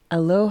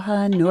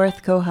Aloha,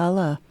 North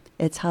Kohala.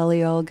 It's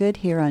Holly Allgood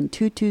here on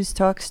Tutu's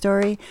Talk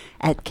Story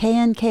at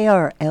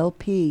KNKR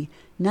LP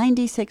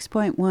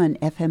 96.1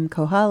 FM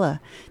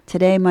Kohala.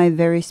 Today my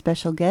very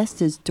special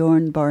guest is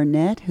Dawn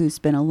Barnett, who's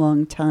been a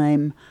long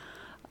time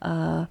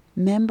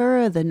member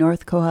of the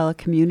North Kohala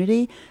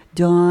community.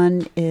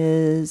 Dawn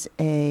is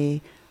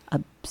a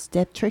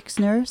obstetrics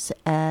nurse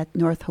at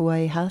North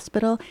Hawaii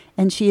Hospital,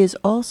 and she is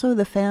also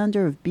the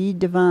founder of Bee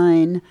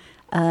Divine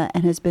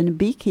and has been a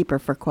beekeeper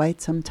for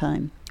quite some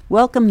time.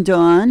 Welcome,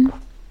 Dawn.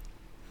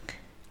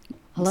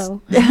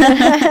 Hello.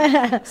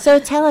 So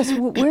tell us,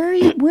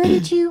 where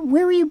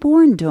were you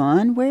born,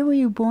 Dawn? Where were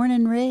you born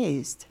and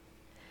raised?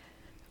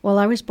 Well,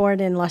 I was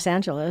born in Los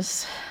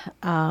Angeles,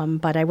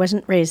 but I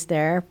wasn't raised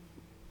there.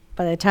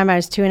 By the time I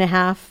was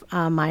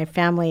 2.5, my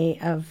family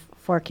of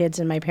 4 kids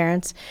and my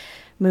parents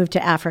moved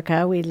to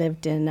Africa. We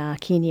lived in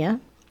Kenya,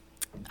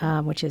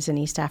 which is in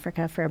East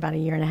Africa, for about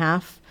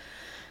 1.5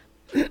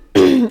 years.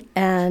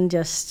 And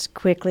just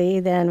quickly,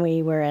 then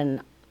we were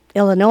in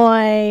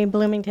Illinois,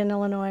 Bloomington,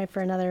 Illinois, for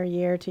another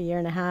year to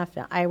 1.5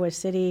 years. Iowa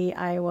City,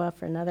 Iowa,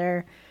 for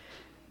another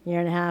 1.5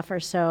 years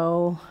or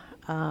so.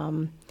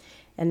 And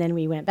then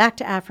we went back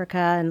to Africa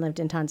and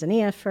lived in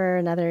Tanzania for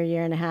another 1.5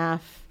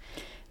 years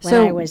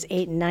when I was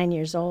 8 and 9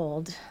 years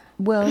old.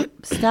 Well,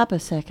 stop a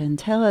second.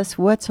 Tell us,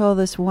 what's all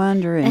this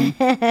wandering?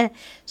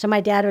 So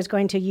my dad was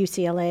going to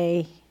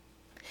UCLA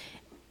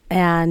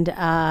and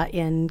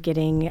in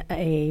getting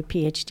a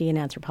PhD in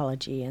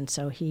anthropology. And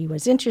so he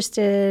was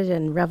interested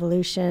in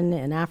revolution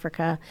in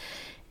Africa.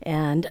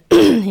 And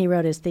he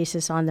wrote his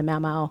thesis on the Mau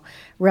Mau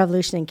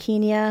Revolution in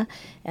Kenya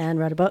and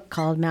wrote a book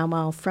called Mau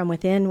Mau From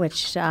Within,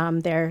 which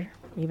even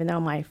though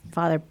my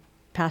father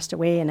passed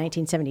away in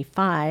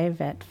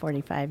 1975 at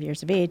 45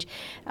 years of age,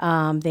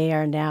 they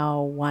are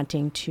now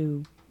wanting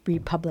to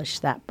republish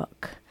that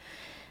book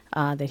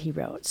that he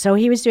wrote. So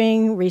he was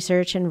doing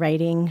research and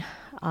writing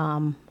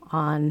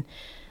on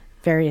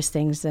various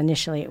things.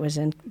 Initially, it was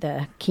in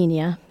the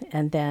Kenya,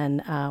 and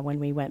then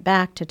when we went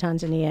back to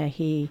Tanzania,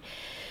 he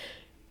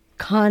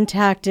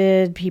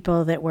contacted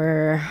people that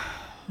were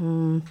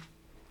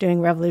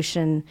doing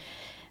revolution.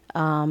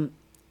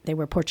 They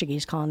were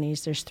Portuguese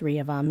colonies. There's 3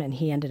 of them, and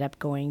he ended up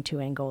going to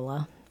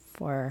Angola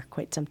for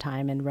quite some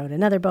time and wrote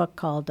another book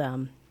called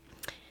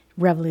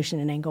Revolution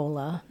in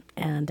Angola,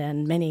 and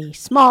then many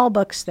small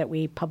books that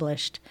we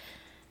published.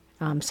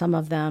 Some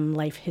of them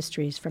life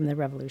histories from the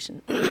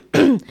revolution.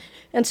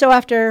 And so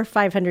after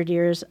 500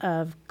 years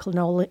of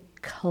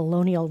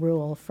colonial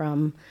rule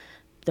from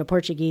the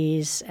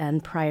Portuguese,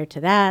 and prior to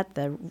that,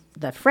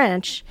 the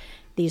French,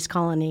 these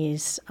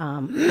colonies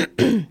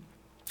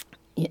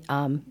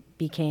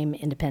became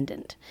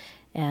independent.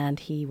 And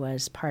he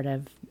was part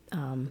of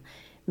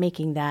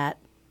making that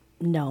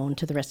known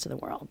to the rest of the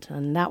world.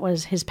 And that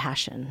was his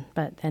passion.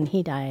 But then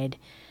he died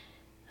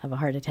of a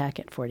heart attack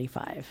at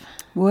 45.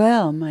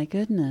 Well, my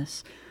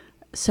goodness.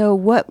 So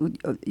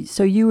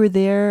you were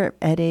there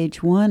at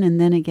age 1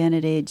 and then again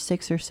at age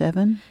 6 or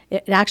 7?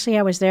 Actually,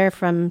 I was there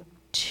from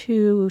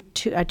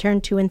I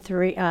turned 2 and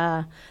 3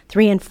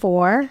 and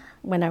 4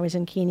 when I was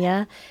in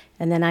Kenya,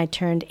 and then I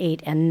turned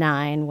 8 and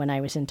 9 when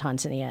I was in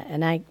Tanzania.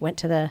 And I went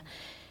to the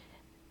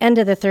end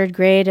of the 3rd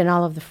grade and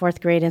all of the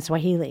 4th grade in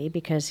Swahili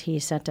because he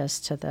sent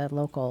us to the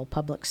local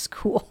public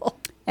school.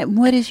 And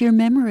what is your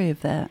memory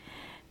of that?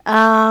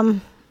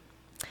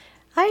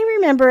 I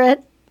remember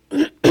it.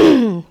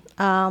 It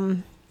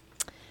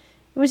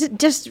was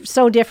just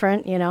so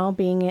different,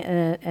 being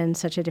in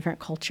such a different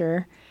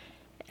culture.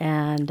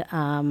 And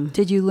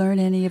did you learn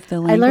any of the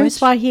language? I learned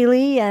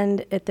Swahili,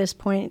 and at this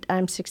point,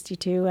 I'm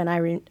 62,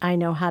 and I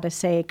know how to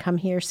say, "Come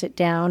here, sit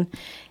down,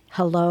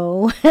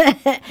 hello,"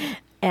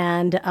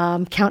 and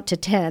count to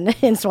 10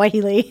 in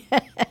Swahili.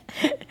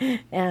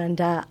 And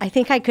I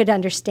think I could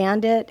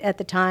understand it at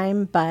the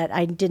time, but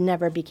I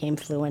never became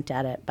fluent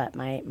at it. But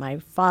my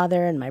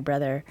father and my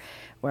brother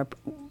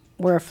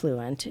were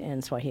fluent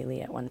in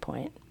Swahili at one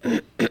point.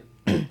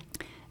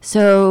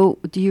 So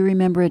do you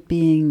remember it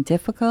being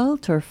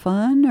difficult or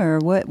fun, or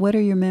what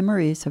are your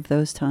memories of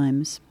those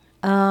times?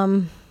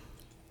 I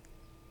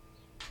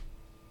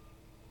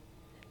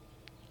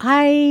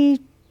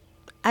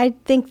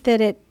think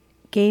that it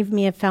gave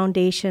me a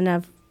foundation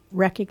of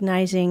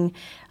recognizing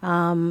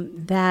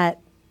that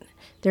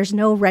there's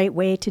no right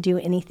way to do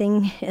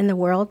anything in the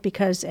world,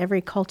 because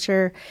every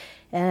culture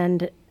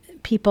and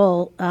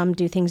people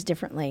do things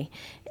differently.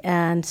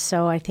 And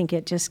so I think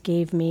it just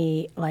gave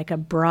me like a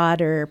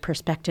broader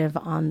perspective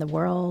on the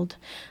world,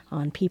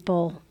 on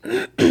people,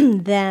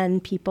 than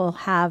people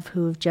have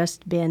who've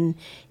just been,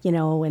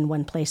 in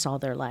one place all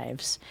their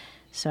lives.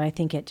 So I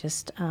think it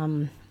just,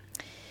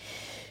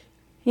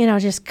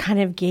 just kind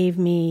of gave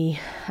me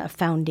a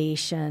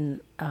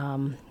foundation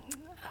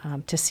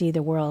to see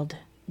the world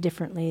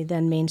differently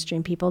than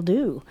mainstream people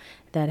do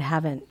that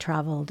haven't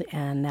traveled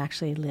and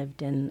actually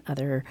lived in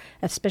other,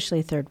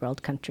 especially third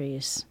world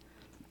countries.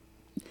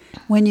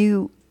 When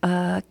you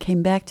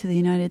came back to the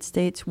United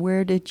States,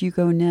 where did you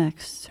go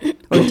next?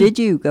 Or did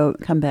you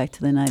come back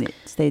to the United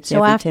States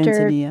after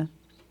Tanzania?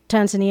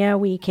 Tanzania,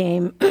 we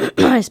came.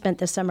 I spent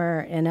the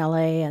summer in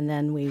LA, and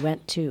then we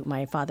went to.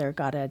 My father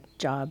got a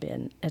job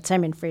at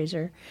Simon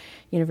Fraser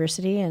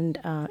University and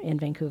in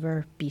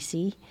Vancouver,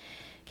 BC,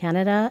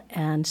 Canada,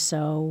 and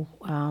so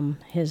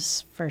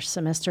his first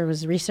semester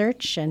was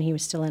research, and he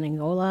was still in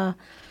Angola,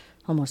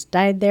 almost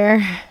died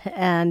there,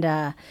 and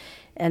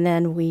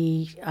then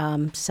we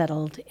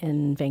settled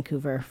in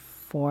Vancouver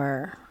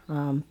for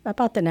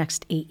about the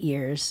next 8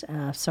 years.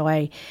 So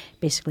I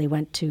basically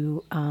went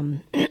to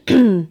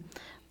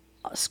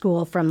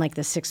school from like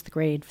the 6th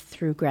grade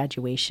through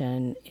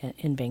graduation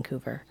in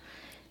Vancouver.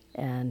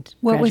 And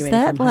what was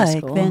that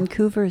like?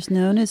 Vancouver is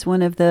known as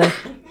one of the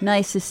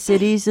nicest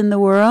cities in the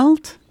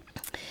world.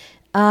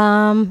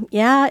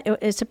 Yeah,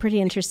 it's a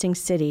pretty interesting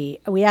city.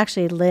 We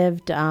actually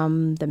lived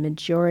the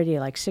majority,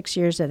 like 6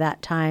 years of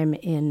that time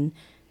in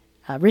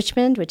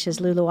Richmond, which is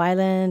Lulu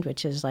Island,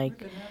 which is like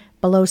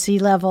below sea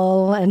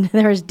level, and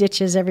there's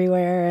ditches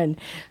everywhere. And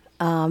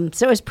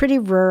so it was pretty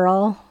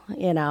rural,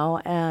 and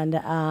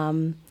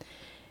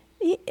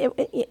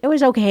it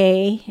was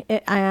okay.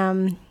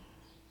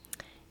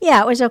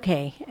 Yeah, it was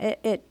okay.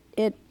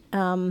 It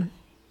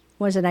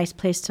was a nice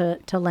place to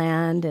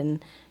land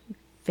and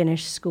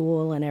finish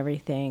school and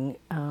everything.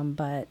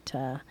 But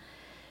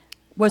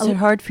was it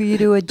hard for you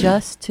to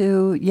adjust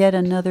to yet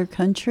another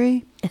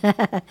country?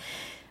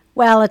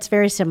 Well, it's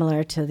very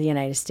similar to the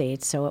United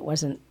States, so it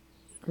wasn't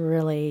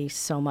really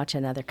so much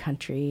another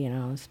country,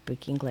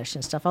 speak English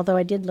and stuff. Although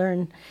I did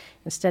learn,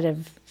 instead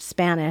of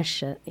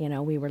Spanish,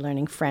 we were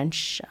learning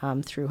French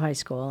through high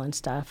school and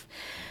stuff.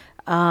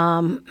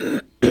 I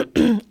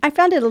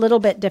found it a little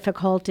bit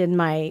difficult in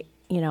my,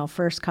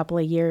 first couple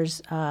of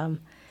years.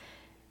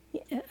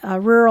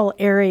 Rural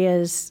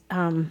areas,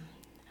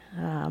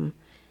 the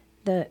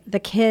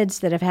kids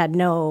that have had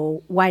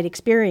no wide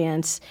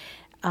experience,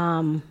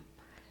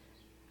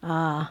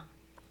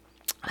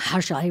 how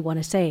shall I want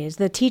to say, is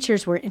the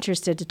teachers were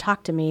interested to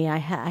talk to me.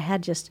 I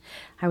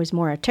was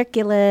more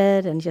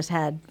articulate and just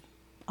had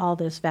all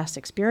this vast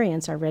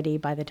experience already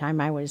by the time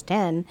I was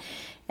 10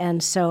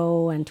 and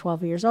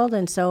 12 years old.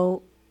 And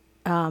so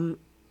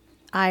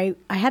I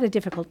had a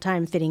difficult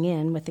time fitting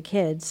in with the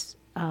kids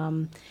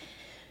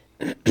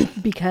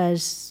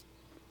because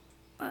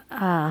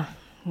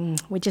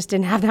we just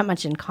didn't have that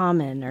much in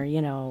common, or,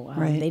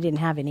 right. They didn't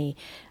have any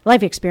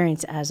life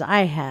experience as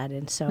I had.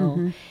 And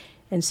so,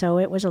 and so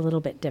it was a little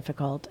bit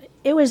difficult.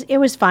 It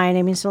was fine.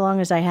 I mean, so long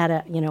as I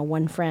had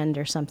one friend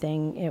or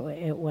something,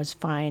 it was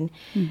fine.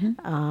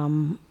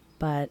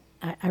 But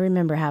I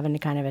remember having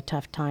kind of a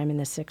tough time in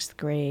the 6th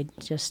grade,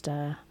 just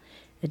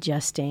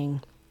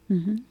adjusting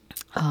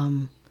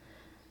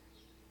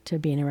to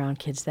being around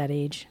kids that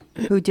age.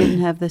 Who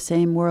didn't have the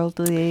same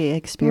worldly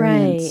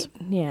experience.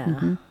 Right,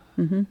 yeah.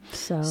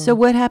 So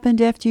what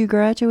happened after you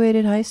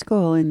graduated high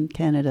school in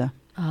Canada?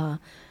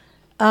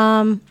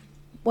 Well,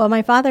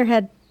 my father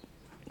had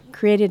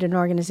created an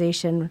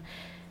organization,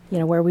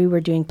 where we were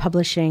doing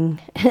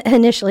publishing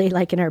initially,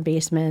 like in our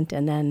basement,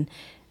 and then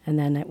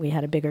we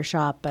had a bigger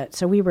shop. But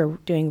so we were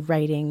doing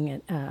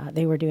writing,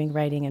 they were doing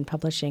writing and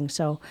publishing.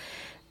 So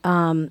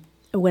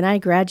when I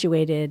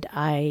graduated,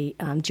 I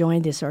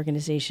joined this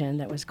organization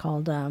that was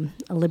called a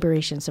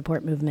Liberation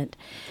Support Movement.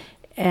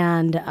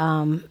 And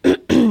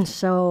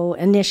so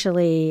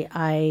initially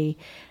I,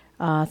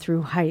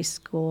 through high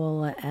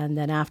school, and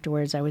then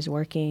afterwards I was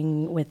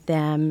working with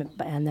them.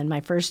 And then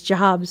my first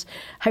jobs,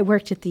 I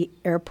worked at the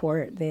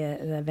airport,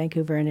 the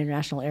Vancouver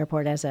International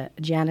Airport, as a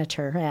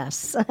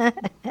janitoress,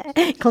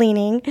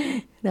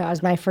 cleaning. That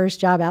was my first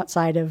job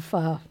outside of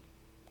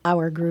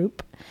our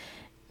group.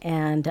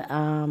 And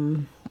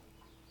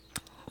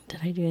did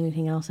I do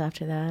anything else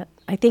after that?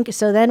 I think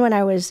so. Then when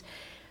I was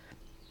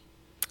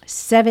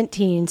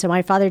 17, so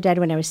my father died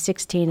when I was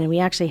 16, and we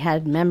actually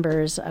had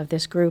members of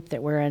this group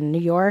that were in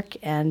New York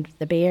and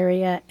the Bay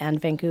Area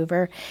and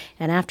Vancouver.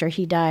 And after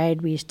he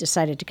died, we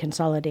decided to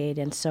consolidate.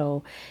 And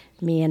so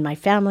me and my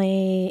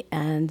family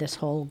and this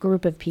whole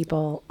group of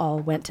people all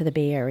went to the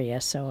Bay Area.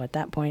 So at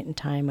that point in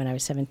time, when I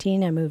was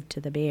 17, I moved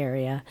to the Bay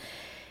Area.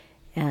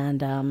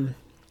 And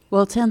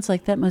well, it sounds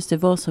like that must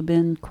have also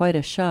been quite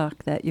a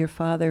shock that your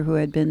father, who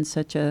had been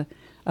such a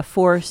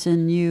force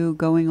in you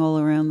going all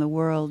around the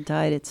world,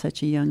 died at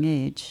such a young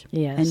age.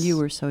 Yes. And you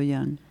were so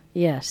young.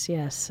 Yes.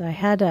 I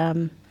had,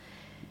 it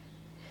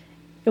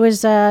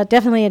was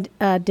definitely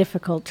a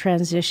difficult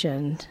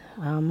transition.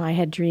 I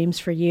had dreams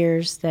for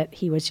years that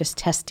he was just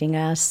testing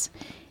us.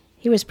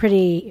 He was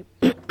pretty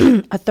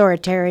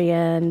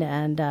authoritarian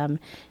and,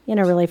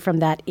 really from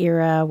that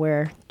era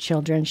where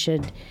children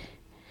should,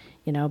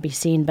 be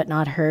seen but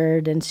not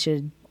heard, and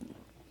should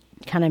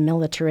kind of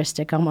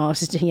militaristic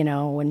almost,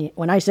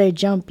 when I say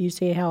jump, you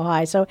say how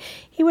high. So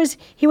he was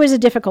a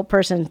difficult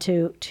person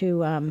to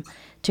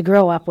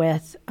grow up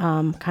with,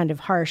 kind of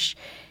harsh.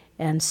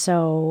 And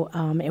so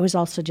it was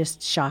also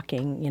just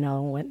shocking,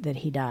 that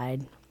he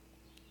died.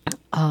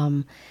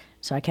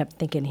 So I kept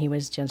thinking he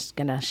was just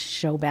going to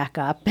show back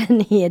up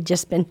and he had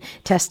just been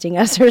testing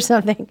us or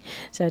something.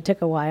 So it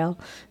took a while.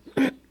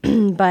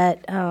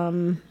 But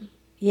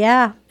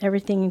Yeah,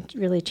 everything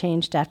really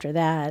changed after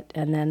that,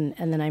 and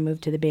then I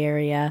moved to the Bay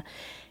Area,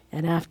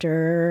 and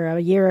after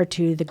a year or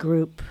two, the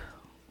group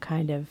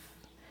kind of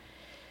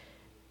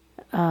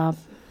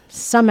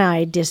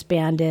semi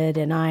disbanded,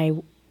 and I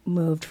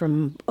moved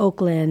from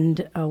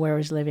Oakland, where I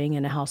was living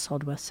in a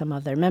household with some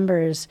other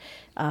members,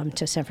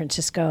 to San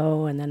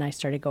Francisco, and then I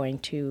started going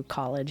to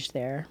college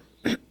there.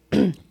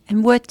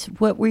 And what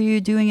were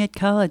you doing at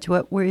college?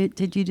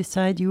 Did you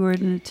decide you were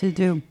to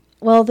do?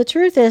 Well, the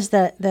truth is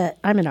that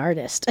I'm an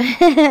artist,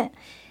 but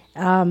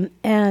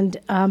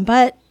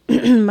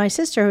my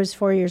sister, who's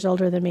 4 years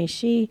older than me,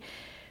 she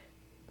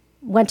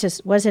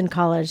was in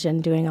college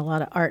and doing a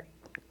lot of art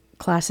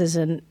classes,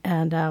 and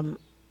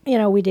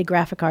we did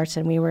graphic arts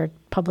and we were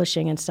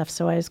publishing and stuff.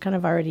 So I was kind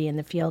of already in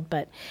the field,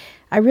 but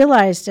I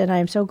realized, and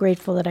I'm so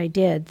grateful that I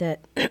did,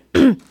 that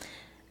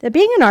that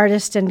being an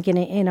artist and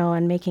getting,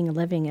 and making a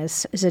living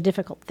is a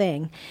difficult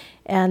thing,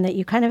 and that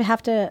you kind of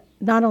have to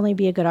not only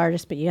be a good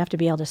artist, but you have to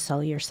be able to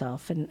sell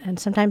yourself, and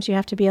sometimes you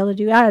have to be able to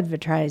do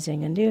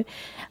advertising and do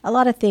a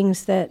lot of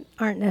things that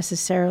aren't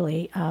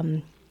necessarily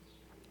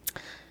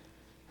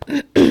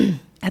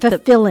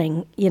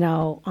fulfilling,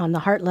 on the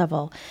heart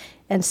level.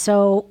 And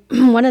so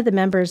one of the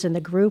members in the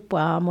group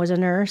was a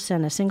nurse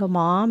and a single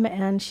mom,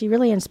 and she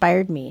really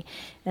inspired me.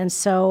 And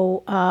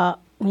so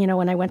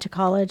when I went to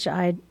college,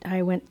 I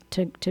went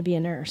to be a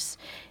nurse.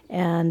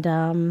 And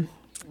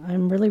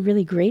I'm really,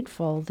 really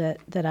grateful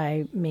that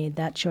I made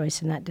that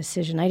choice and that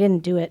decision. I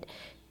didn't do it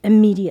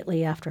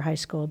immediately after high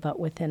school, but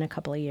within a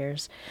couple of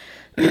years.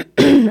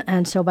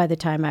 And so by the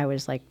time I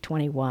was like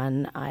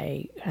 21,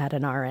 I had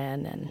an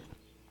RN,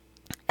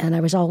 and I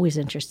was always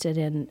interested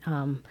in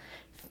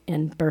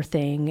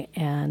birthing,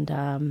 and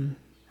I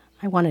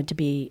wanted to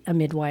be a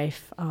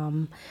midwife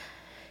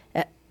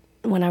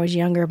when I was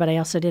younger, but I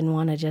also didn't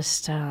want to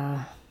just,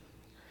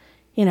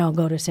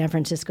 go to San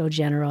Francisco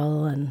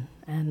General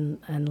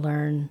and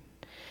learn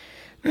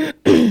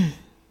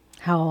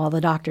how all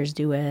the doctors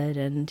do it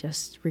and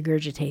just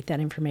regurgitate that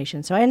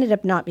information. So I ended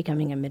up not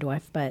becoming a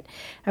midwife, but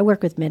I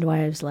work with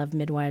midwives, love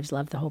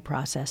the whole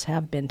process,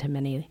 have been to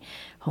many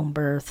home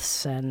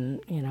births and,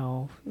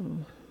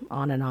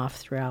 on and off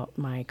throughout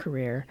my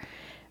career.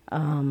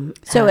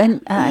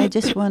 I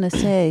just want to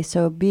say,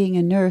 so being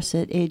a nurse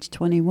at age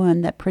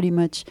 21, that pretty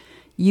much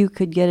you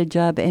could get a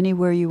job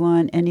anywhere you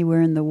want,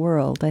 anywhere in the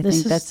world. I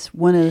think that's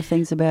one of the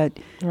things about,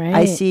 right.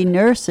 I see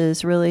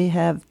nurses really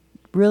have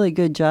really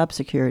good job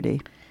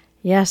security.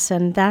 Yes,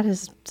 and that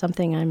is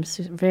something I'm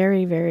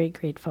very, very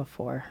grateful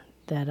for,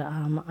 that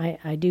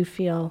I do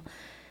feel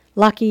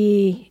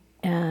lucky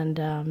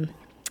and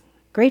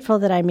grateful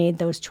that I made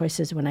those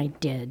choices when I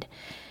did,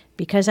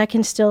 because I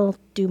can still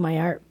do my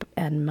art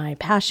and my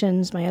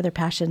other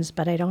passions,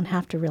 but I don't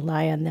have to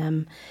rely on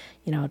them,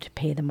 to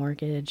pay the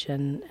mortgage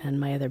and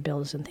my other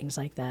bills and things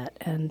like that.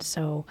 And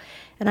so,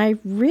 and I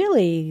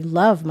really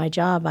love my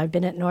job. I've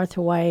been at North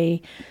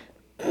Hawaii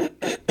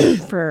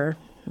for,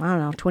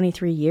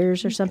 23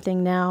 years or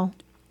something now.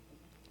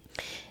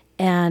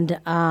 And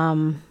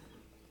I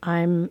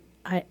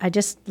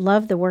just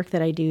love the work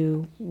that I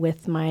do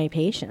with my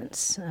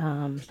patients,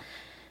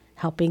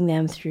 helping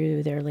them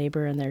through their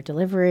labor and their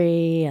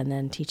delivery, and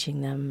then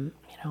teaching them,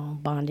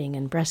 bonding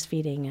and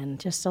breastfeeding, and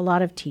just a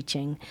lot of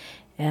teaching.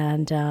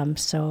 And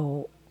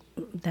so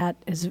that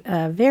is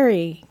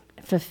very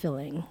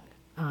fulfilling.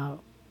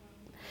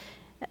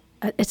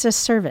 It's a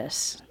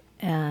service.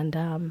 And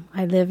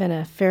I live in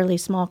a fairly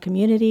small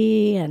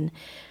community, and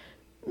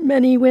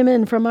many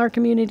women from our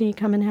community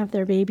come and have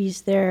their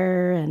babies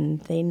there, and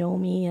they know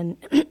me, and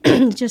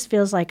it just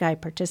feels like I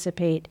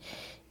participate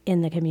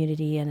in the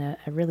community in a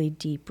really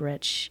deep,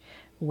 rich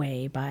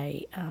way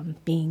by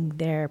being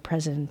there,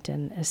 present,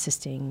 and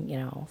assisting,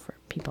 for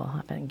people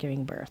having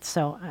giving birth.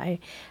 So I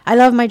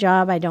love my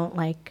job. I don't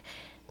like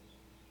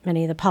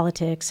many of the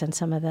politics and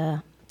some of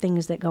the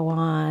things that go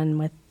on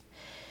with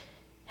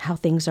how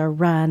things are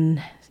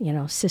run,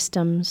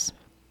 systems.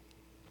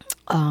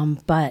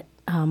 But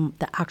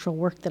the actual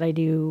work that I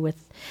do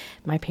with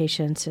my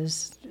patients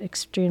is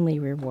extremely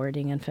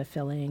rewarding and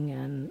fulfilling,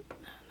 and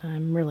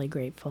I'm really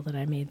grateful that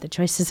I made the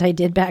choices I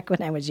did back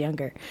when I was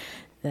younger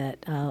that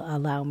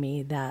allow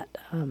me that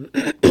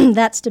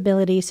that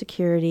stability,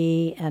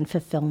 security, and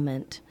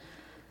fulfillment.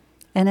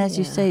 And as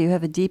you say, you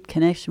have a deep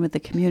connection with the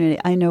community.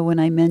 I know when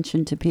I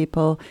mention to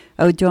people,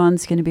 oh,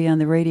 Dawn's going to be on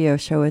the radio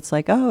show, it's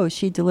like, oh,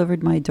 she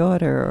delivered my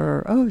daughter,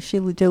 or, oh, she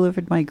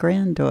delivered my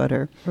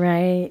granddaughter.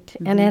 Right.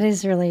 Mm-hmm. And it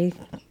is really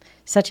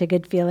such a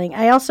good feeling.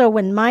 I also,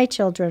 when my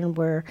children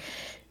were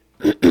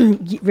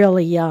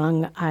really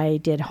young, I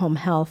did home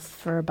health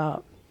for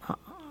about,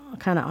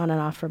 kind of on and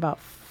off for about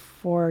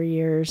 4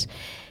 years.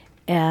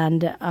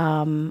 And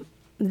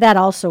that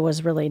also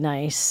was really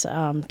nice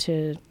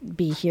to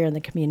be here in the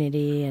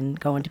community and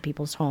go into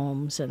people's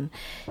homes. And,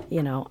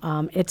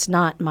 it's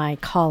not my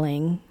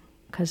calling,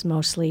 because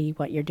mostly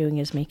what you're doing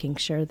is making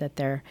sure that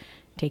they're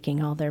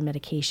taking all their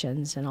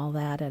medications and all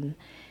that. And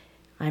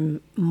I'm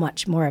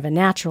much more of a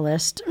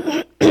naturalist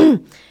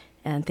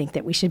and think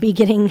that we should be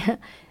getting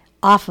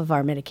off of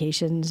our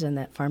medications, and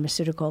that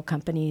pharmaceutical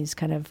companies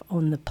kind of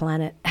own the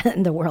planet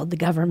and the world, the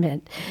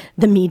government,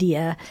 the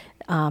media.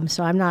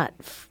 So I'm not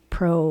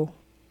pro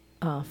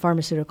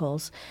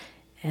pharmaceuticals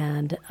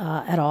and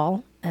at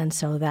all. And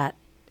so that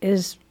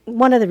is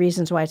one of the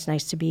reasons why it's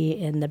nice to be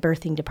in the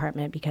birthing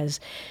department, because,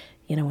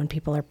 when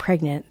people are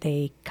pregnant,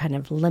 they kind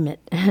of limit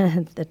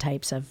the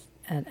types of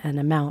and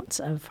amounts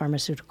of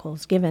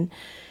pharmaceuticals given.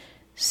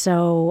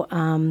 So,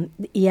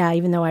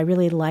 even though I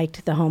really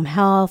liked the home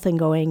health and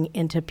going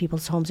into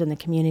people's homes in the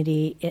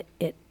community,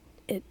 it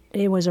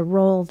was a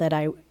role that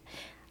I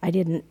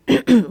didn't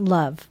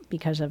love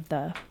because of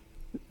the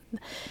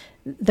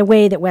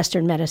way that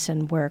Western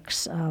medicine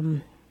works.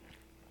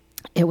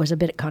 It was a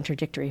bit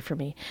contradictory for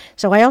me.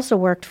 So I also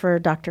worked for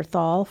Dr.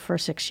 Thal for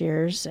 6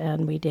 years,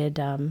 and we did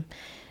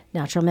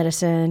natural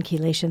medicine,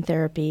 chelation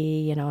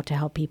therapy, to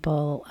help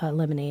people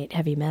eliminate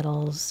heavy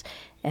metals.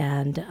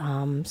 And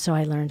so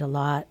I learned a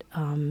lot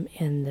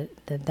in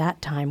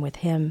that time with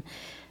him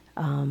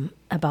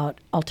about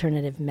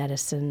alternative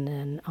medicine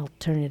and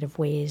alternative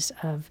ways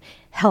of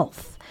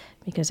health,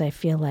 because I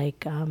feel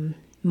like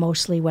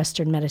mostly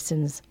Western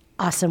medicine's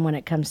awesome when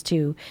it comes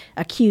to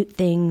acute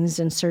things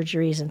and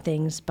surgeries and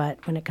things,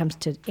 but when it comes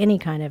to any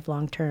kind of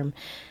long-term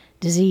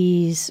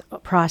disease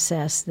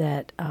process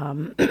that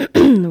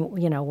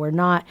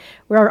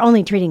we're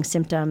only treating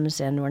symptoms,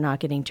 and we're not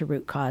getting to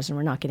root cause, and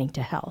we're not getting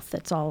to health.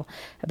 It's all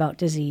about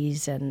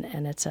disease, and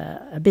it's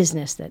a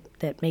business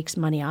that makes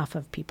money off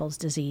of people's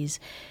disease.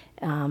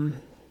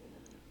 And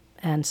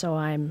so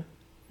I'm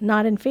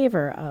not in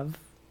favor of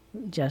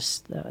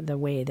just the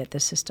way that the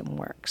system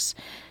works,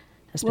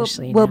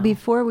 especially well, now.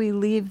 Before we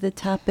leave the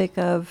topic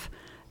of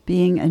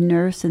being a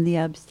nurse in the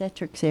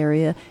obstetrics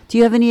area, do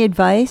you have any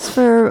advice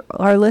for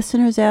our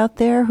listeners out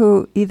there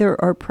who either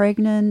are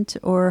pregnant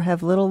or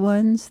have little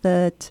ones,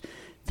 that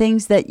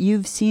things that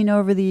you've seen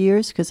over the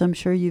years, because I'm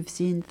sure you've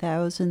seen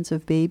thousands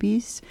of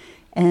babies,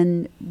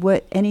 and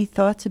any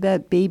thoughts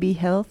about baby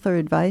health or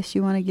advice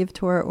you want to give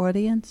to our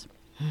audience?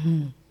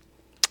 Mm-hmm.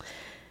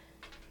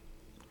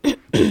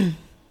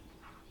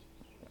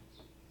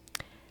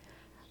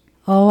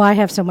 Oh, I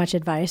have so much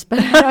advice, but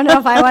I don't know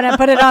if I want to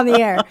put it on the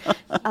air.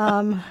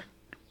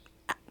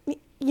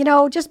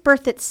 Just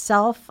birth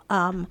itself,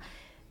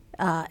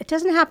 it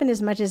doesn't happen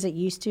as much as it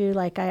used to.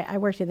 Like I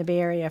worked in the Bay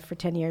Area for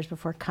 10 years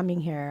before coming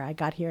here. I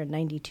got here in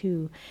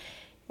 92,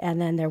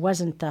 and then there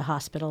wasn't the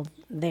hospital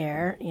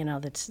there.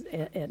 That's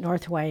at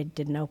North Hawaii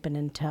didn't open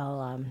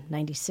until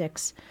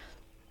 96,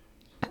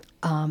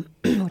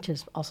 which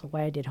is also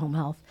why I did home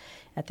health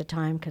at the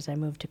time, because I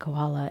moved to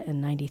Kohala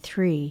in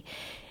 93.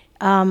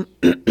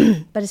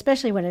 But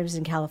especially when I was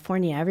in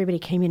California, everybody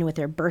came in with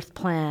their birth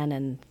plan,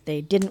 and they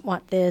didn't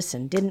want this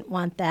and didn't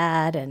want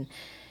that. And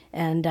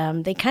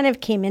they kind of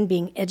came in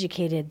being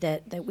educated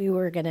that we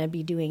were going to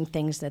be doing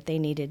things that they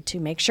needed to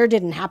make sure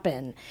didn't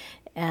happen.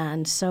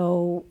 And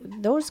so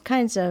those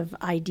kinds of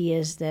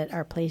ideas that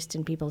are placed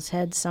in people's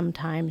heads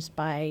sometimes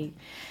by,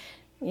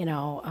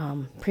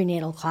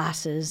 prenatal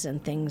classes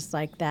and things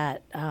like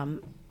that,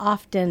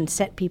 often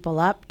set people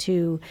up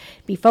to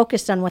be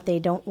focused on what they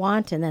don't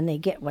want, and then they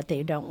get what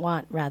they don't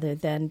want, rather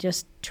than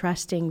just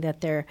trusting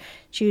that they're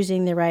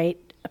choosing the right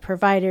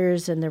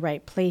providers and the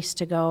right place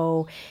to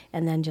go,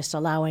 and then just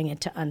allowing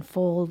it to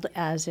unfold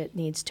as it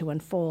needs to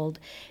unfold,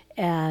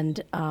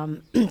 and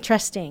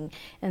trusting.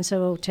 And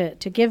so to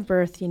give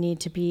birth, you need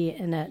to be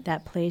in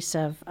that place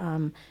of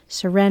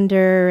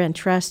surrender and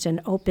trust and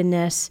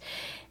openness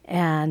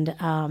and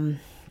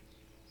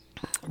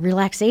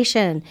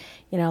relaxation.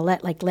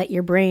 Let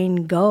your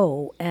brain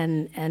go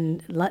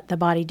and let the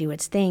body do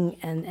its thing.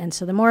 And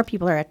so the more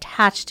people are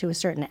attached to a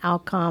certain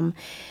outcome,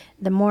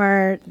 the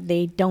more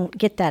they don't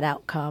get that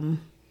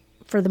outcome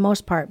for the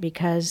most part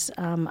because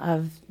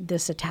of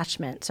this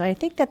attachment. So I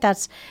think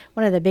that's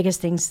one of the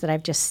biggest things that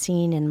I've just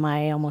seen in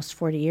my almost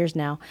 40 years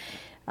now,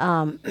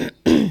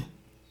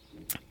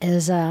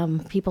 is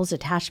people's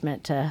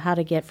attachment to how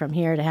to get from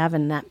here to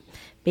having that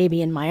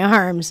baby in my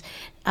arms.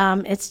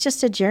 It's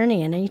just a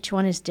journey, and each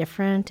one is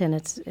different, and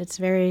it's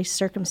very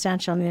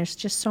circumstantial. I mean, there's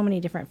just so many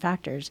different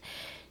factors.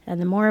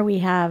 And the more we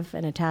have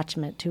an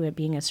attachment to it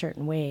being a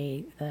certain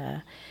way,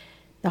 the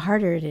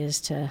harder it is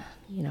to,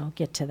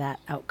 get to that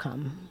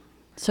outcome.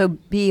 So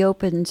be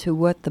open to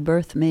what the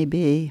birth may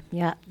be.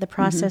 Yeah, the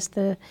process,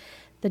 the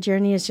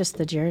journey is just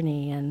the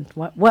journey, and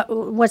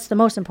what's the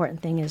most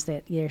important thing is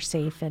that you're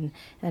safe, and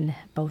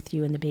both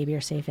you and the baby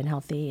are safe and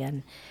healthy,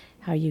 and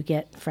how you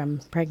get from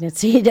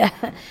pregnancy to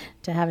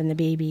having the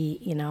baby,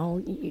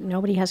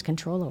 nobody has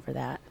control over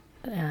that.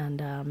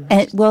 And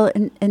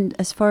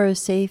as far as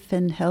safe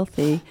and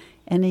healthy,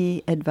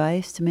 any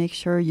advice to make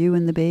sure you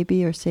and the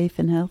baby are safe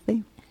and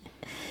healthy?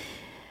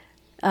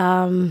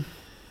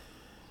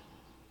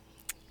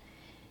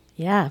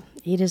 Yeah,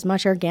 eat as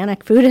much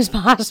organic food as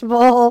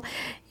possible,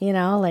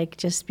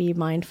 just be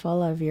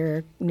mindful of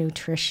your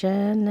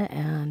nutrition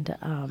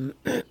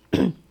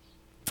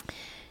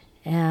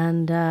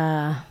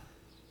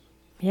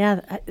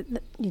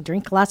you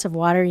drink lots of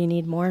water. You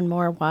need more and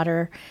more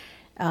water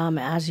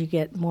as you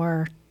get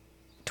more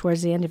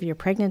towards the end of your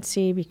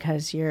pregnancy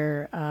because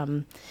you're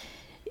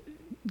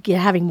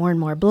having more and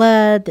more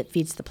blood that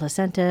feeds the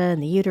placenta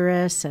and the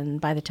uterus, and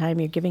by the time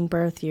you're giving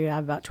birth, you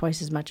have about twice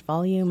as much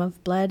volume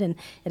of blood, and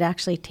it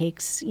actually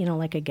takes,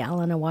 like a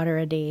gallon of water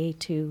a day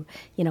to,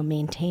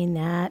 maintain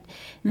that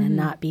and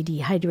not be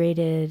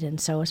dehydrated. And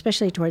so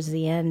especially towards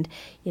the end,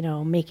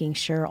 making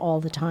sure all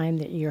the time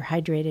that you're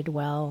hydrated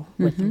well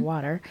with the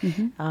water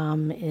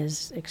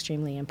is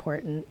extremely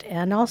important.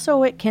 And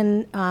also it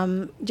can,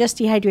 just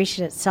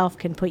dehydration itself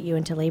can put you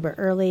into labor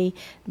early,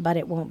 but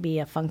it won't be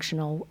a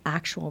functional,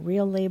 actual,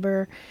 real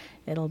labor.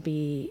 It'll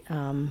be,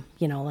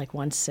 like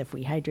once if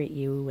we hydrate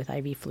you with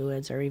IV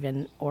fluids or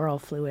even oral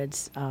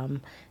fluids,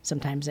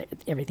 sometimes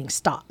everything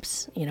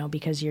stops,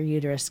 because your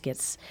uterus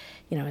gets,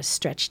 is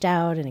stretched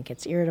out and it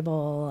gets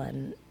irritable.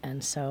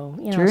 And so,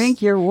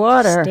 drink your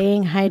water.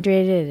 Staying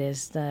hydrated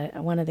is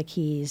one of the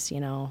keys,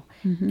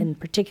 in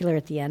particular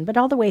at the end, but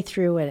all the way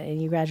through it,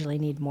 and you gradually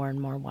need more and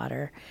more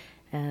water.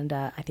 And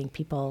I think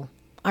people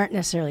aren't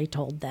necessarily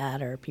told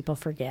that, or people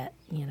forget,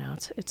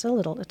 it's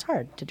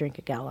hard to drink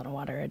a gallon of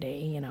water a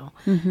day,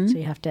 so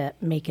you have to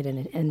make it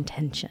an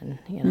intention,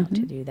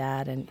 to do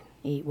that and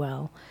eat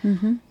well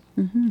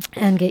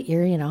and get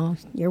your,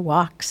 your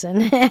walks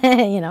and,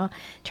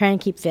 try and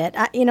keep fit.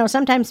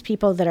 Sometimes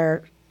people that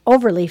are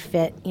overly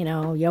fit,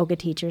 yoga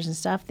teachers and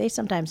stuff, they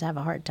sometimes have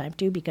a hard time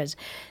too because,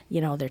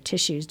 their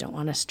tissues don't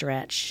want to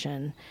stretch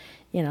and,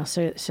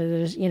 so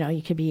there's,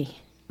 you could be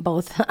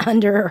both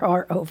under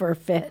or over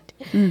fit.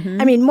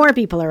 I mean, more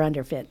people are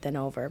under fit than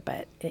over,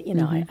 but,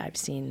 I've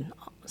seen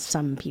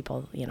some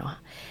people,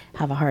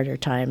 have a harder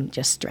time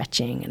just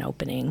stretching and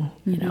opening,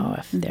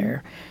 if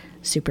they're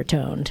super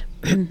toned.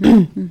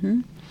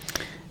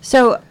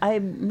 So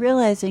I'm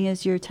realizing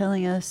as you're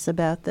telling us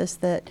about this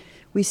that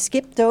we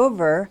skipped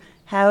over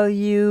how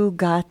you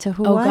got to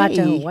Hawaii. Oh, got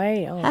to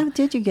Hawaii. Oh. How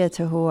did you get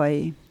to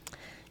Hawaii?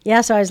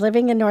 Yeah, so I was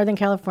living in Northern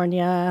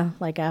California,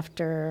 like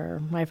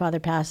after my father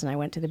passed, and I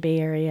went to the Bay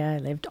Area. I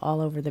lived all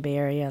over the Bay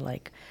Area,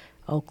 like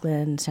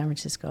Oakland, San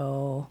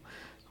Francisco,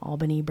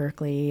 Albany,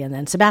 Berkeley, and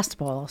then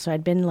Sebastopol. So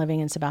I'd been living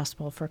in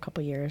Sebastopol for a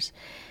couple years.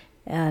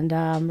 And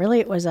really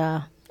it was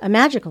a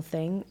magical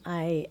thing.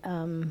 I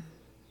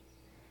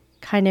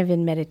kind of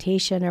in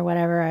meditation or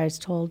whatever, I was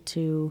told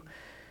to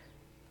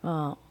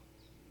go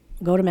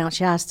to Mount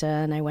Shasta,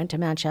 and I went to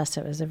Mount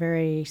Shasta. It was a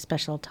very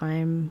special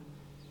time.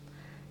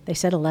 They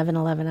said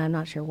 11/11. I'm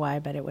not sure why,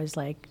 but it was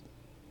like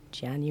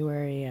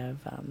January of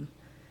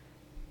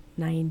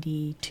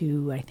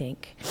 92, I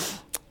think.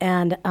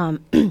 And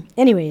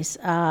anyways,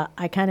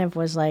 I kind of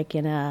was like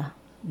in a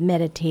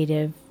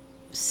meditative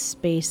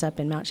space up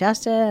in Mount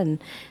Shasta,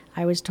 and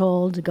I was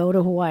told to go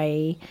to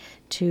Hawaii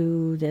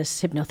to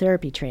this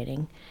hypnotherapy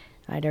training.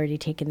 I'd already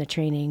taken the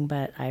training,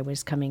 but I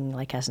was coming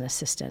like as an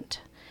assistant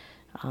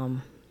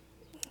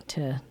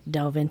to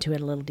delve into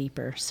it a little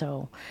deeper.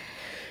 So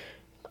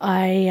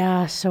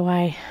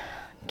I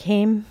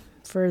came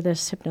for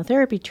this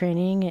hypnotherapy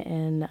training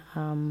in,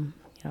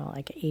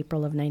 like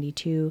April of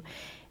 92.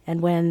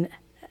 And when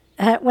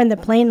the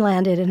plane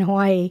landed in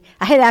Hawaii,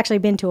 I had actually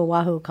been to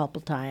Oahu a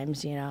couple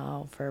times,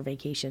 for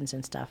vacations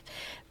and stuff.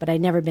 But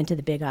I'd never been to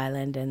the Big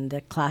Island, and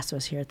the class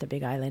was here at the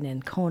Big Island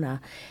in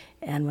Kona.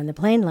 And when the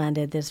plane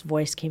landed, this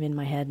voice came in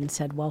my head and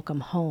said,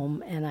 "Welcome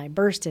home." And I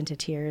burst into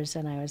tears,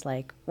 and I was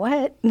like,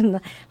 what?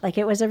 Like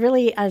it was a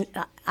really, I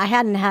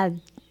hadn't had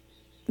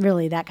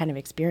really that kind of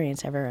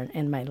experience ever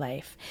in my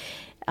life,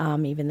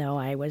 even though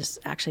I was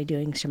actually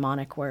doing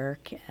shamanic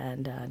work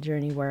and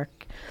journey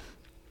work.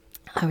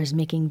 I was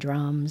making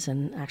drums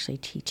and actually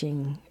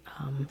teaching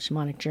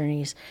shamanic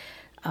journeys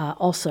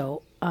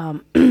also.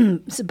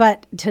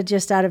 But to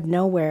just out of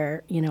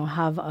nowhere,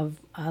 have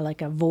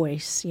like a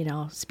voice,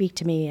 speak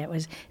to me, it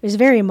was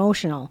very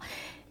emotional.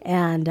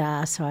 And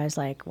so I was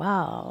like,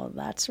 wow,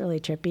 that's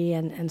really trippy.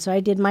 And so I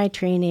did my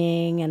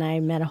training, and I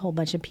met a whole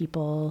bunch of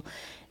people.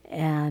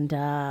 And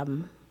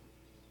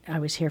I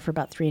was here for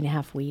about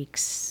 3.5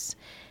 weeks,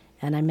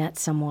 and I met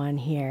someone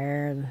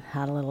here,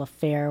 had a little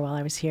affair while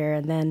I was here,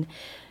 and then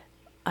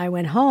I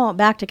went home,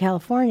 back to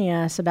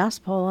California,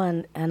 Sebastopol,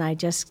 and I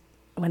just,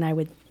 when I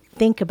would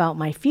think about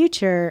my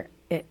future,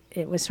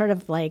 it was sort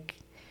of like,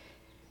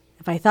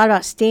 if I thought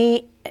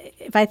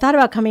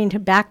about coming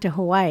back to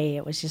Hawaii,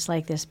 it was just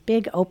like this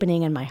big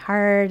opening in my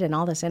heart and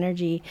all this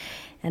energy,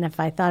 and if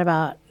I thought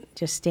about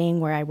just staying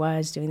where I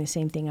was, doing the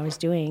same thing I was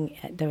doing,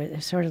 there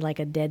was sort of like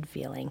a dead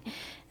feeling.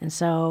 And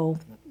so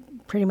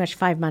pretty much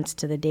 5 months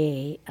to the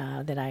day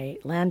that I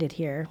landed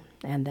here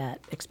and that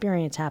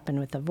experience happened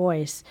with the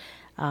voice,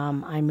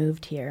 I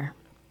moved here.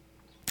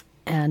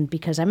 And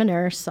because I'm a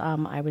nurse,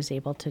 I was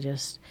able to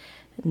just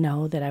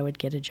know that I would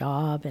get a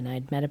job, and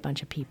I'd met a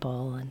bunch of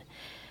people, and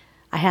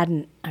I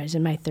was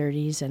in my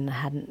 30s and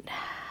hadn't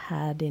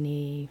had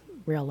any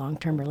real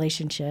long-term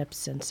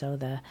relationships, and so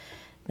the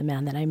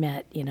man that I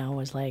met,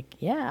 was like,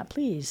 yeah,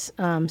 please.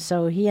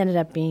 So he ended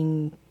up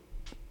being,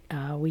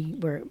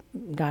 we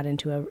got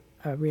into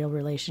a real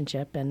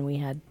relationship, and we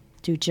had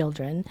 2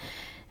 children.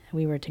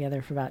 We were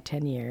together for about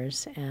 10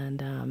 years,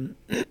 and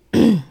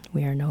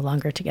we are no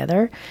longer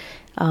together.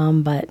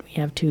 But we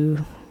have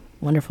 2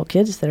 wonderful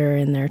kids that are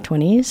in their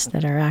 20s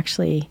that are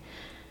actually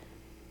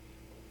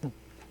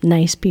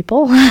nice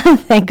people,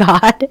 thank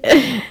God,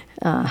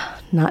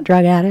 not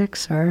drug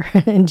addicts or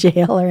in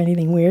jail or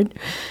anything weird,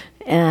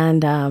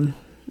 and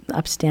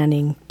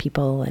upstanding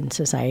people in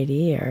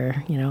society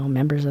or,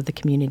 members of the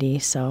community.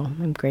 So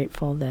I'm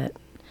grateful that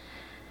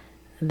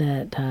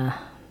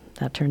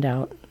turned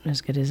out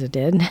as good as it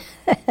did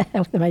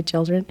with my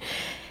children.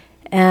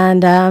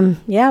 And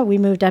we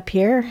moved up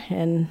here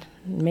in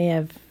May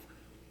of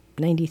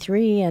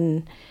 93,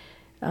 and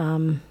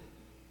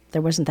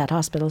there wasn't that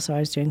hospital, so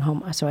I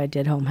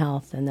did home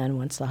health, and then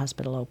once the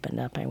hospital opened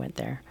up, I went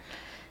there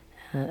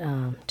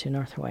to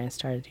North Hawaii and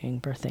started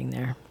doing birthing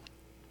there.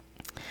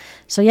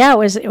 So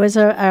it was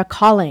a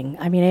calling.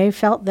 I mean, I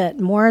felt that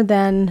more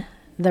than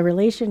the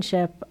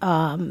relationship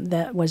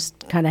that was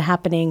kind of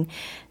happening,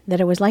 that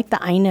it was like the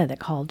Aina that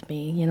called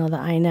me.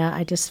 The Aina,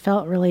 I just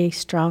felt really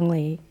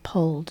strongly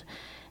pulled.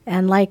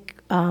 And like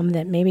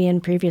that maybe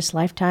in previous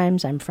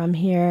lifetimes, I'm from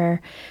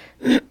here,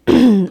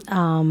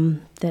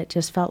 that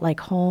just felt like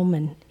home.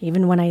 And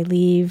even when I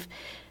leave,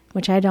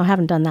 which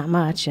haven't done that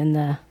much in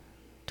the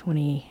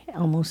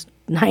almost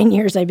 9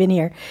 years I've been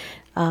here,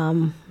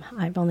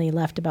 I've only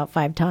left about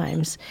 5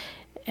 times.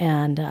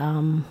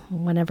 And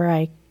whenever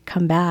I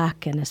come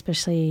back, and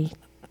especially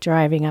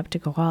driving up to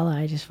Kohala,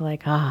 I just feel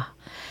like,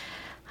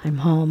 I'm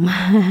home.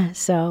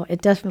 So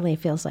it definitely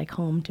feels like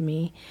home to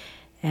me.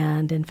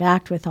 And in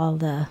fact, with all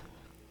the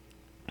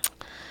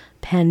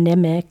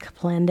pandemic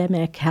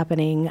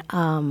happening,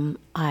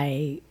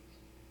 I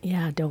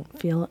don't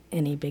feel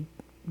any big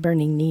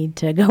burning need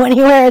to go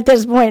anywhere at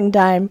this point in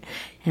time.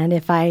 And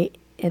if I,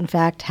 in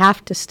fact,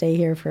 have to stay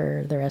here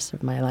for the rest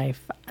of my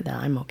life, then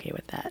I'm okay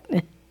with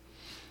that.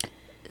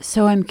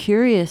 So I'm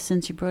curious,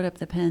 since you brought up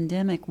the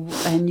pandemic,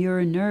 and you're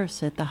a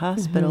nurse at the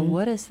hospital,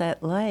 what is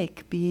that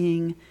like,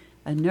 being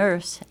a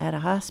nurse at a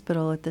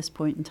hospital at this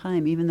point in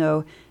time? Even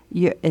though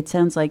it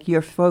sounds like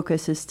your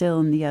focus is still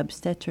in the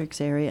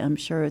obstetrics area, I'm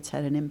sure it's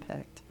had an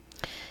impact.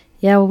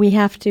 Yeah, well, we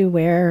have to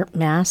wear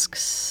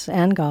masks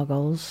and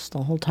goggles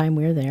the whole time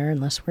we're there,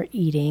 unless we're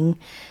eating.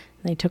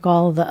 They took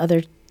all the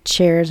other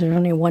chairs. There's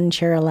only one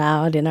chair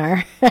allowed in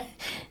our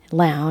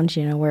lounge,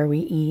 where we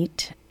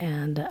eat.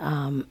 And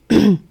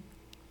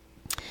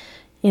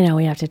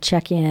we have to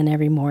check in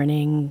every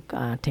morning,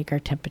 take our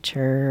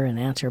temperature, and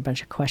answer a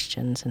bunch of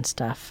questions and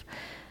stuff.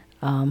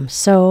 And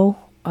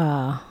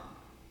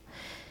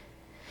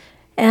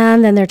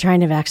then they're trying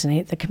to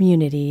vaccinate the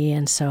community,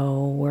 and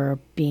so we're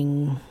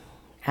being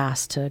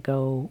asked to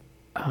go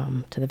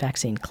to the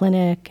vaccine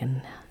clinic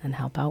and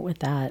help out with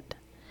that.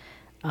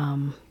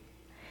 I'm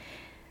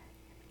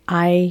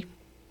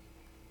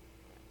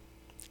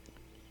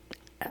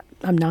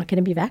not going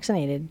to be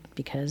vaccinated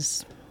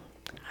because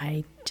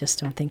I just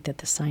don't think that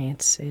the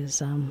science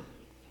is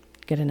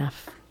good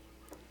enough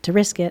to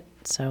risk it.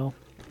 So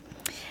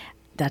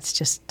that's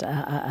just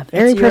a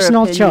very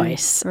personal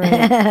choice. Right.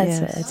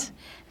 Yes.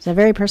 It's a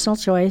very personal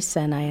choice,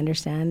 and I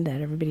understand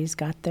that everybody's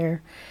got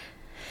their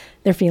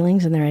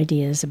feelings and their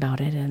ideas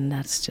about it, and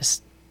that's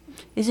just...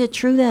 Is it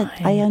true that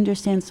I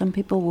understand some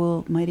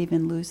people might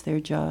even lose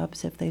their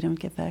jobs if they don't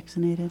get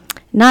vaccinated?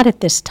 Not at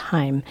this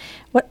time.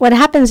 What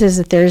happens is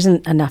that there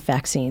isn't enough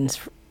vaccines.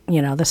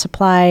 The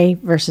supply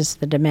versus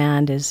the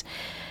demand is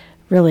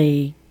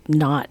really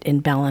not in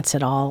balance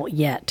at all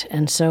yet.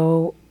 And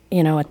so,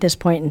 at this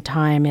point in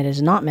time, it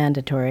is not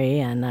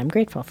mandatory, and I'm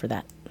grateful for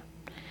that.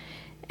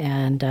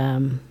 And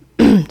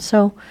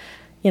so,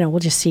 we'll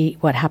just see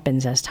what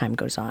happens as time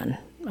goes on.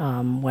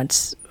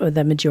 Once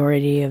the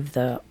majority of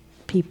the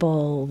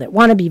people that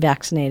want to be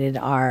vaccinated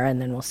are,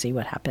 and then we'll see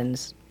what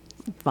happens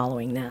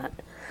following that.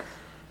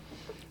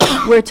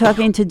 We're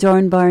talking to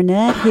Dawn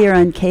Barnett here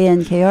on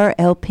KNKR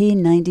LP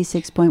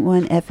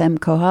 96.1 FM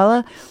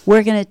Kohala.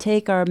 We're going to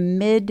take our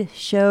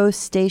mid-show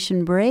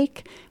station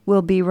break.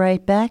 We'll be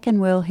right back, and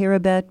we'll hear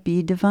about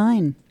Be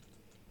Divine.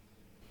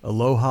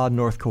 Aloha,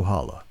 North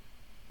Kohala.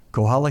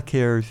 Kohala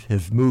Cares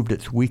has moved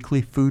its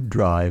weekly food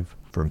drive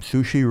from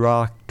Sushi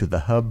Rock to the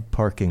Hub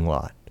parking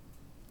lot.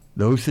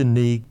 Those in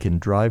need can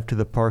drive to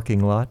the parking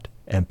lot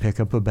and pick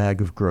up a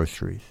bag of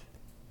groceries.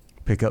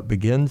 Pickup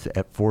begins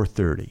at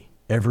 4:30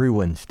 every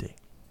Wednesday.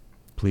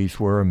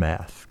 Please wear a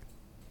mask.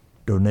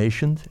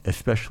 Donations,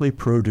 especially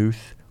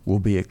produce, will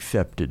be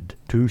accepted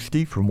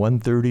Tuesday from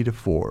 1:30 to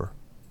 4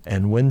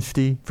 and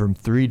Wednesday from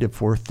 3 to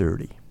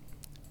 4:30.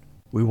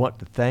 We want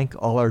to thank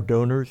all our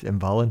donors and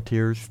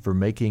volunteers for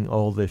making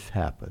all this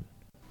happen.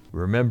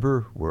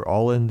 Remember, we're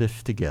all in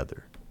this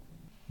together.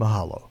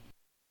 Mahalo.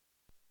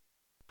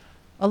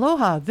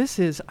 Aloha, this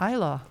is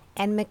Isla.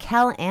 And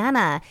Mikkel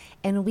Anna,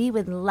 and we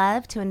would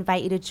love to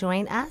invite you to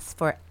join us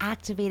for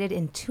Activated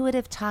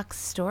Intuitive Talk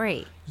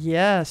Story.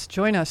 Yes,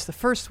 join us the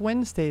first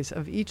Wednesdays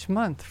of each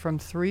month from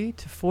 3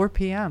 to 4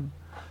 p.m.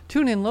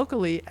 Tune in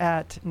locally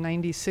at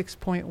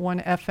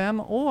 96.1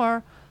 FM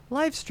or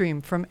live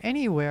stream from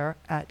anywhere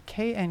at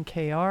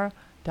knkr.org.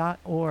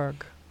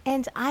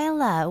 And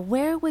Isla,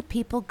 where would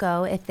people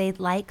go if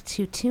they'd like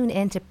to tune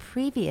into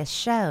previous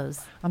shows?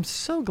 I'm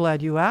so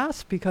glad you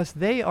asked because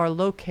they are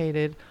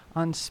located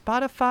on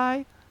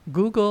Spotify,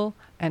 Google,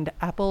 and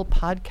Apple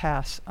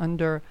Podcasts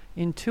under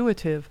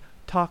Intuitive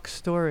Talk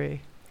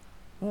Story.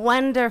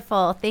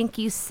 Wonderful. Thank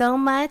you so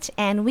much.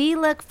 And we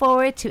look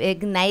forward to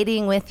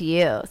igniting with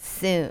you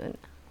soon.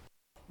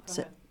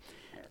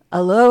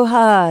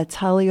 Aloha, it's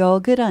Holly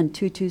Allgood on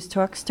Tutu's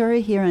Talk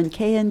Story here on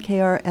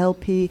KNKR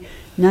LP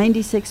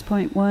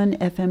 96.1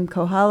 FM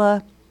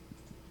Kohala.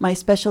 My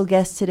special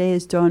guest today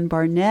is Dawn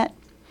Barnett,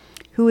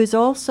 who is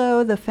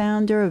also the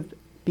founder of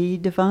Be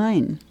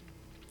Divine.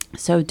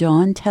 So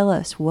Dawn, tell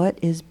us, what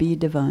is Be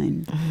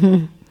Divine?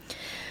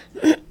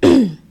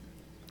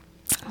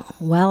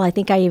 Well, I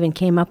think I even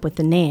came up with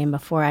the name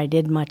before I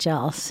did much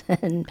else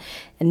and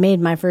made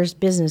my first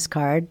business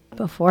card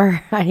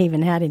before I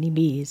even had any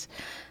bees.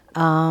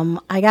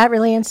 I got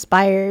really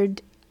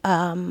inspired.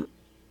 Let's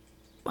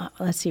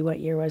see, what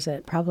year was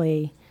it?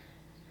 Probably,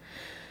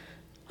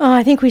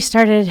 I think we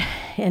started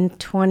in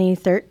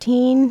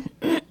 2013,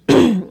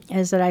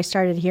 is that I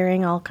started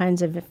hearing all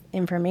kinds of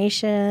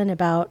information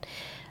about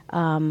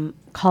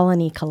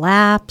colony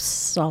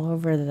collapse all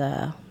over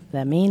the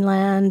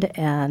mainland,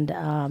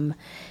 and,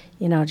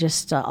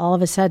 just all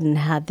of a sudden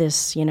had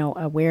this,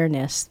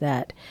 awareness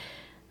that,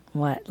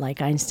 like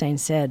Einstein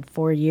said,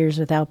 4 years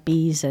without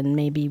bees and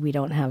maybe we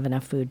don't have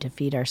enough food to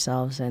feed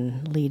ourselves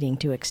and leading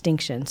to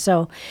extinction.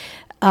 So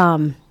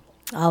all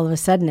of a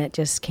sudden it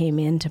just came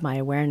into my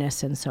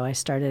awareness, and so I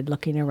started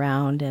looking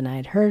around, and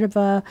I'd heard of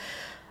a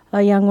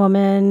young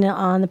woman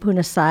on the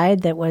Puna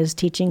side that was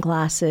teaching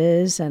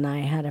classes, and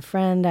I had a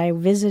friend I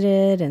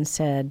visited and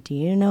said, do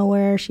you know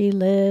where she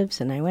lives?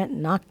 And I went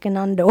knocking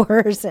on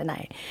doors, and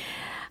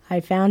I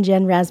found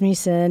Jen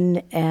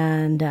Rasmussen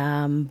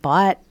and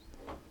bought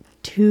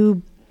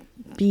 2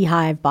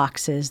 beehive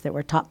boxes that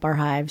were top bar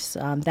hives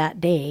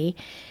that day,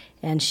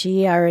 and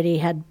she already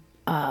had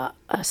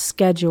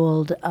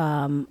scheduled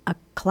a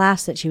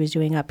class that she was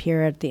doing up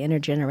here at the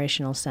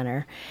Intergenerational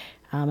Center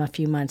a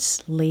few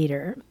months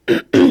later.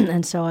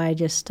 And so I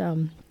just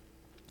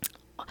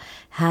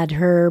had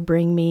her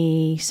bring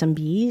me some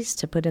bees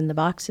to put in the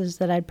boxes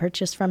that I'd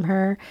purchased from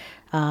her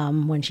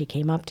when she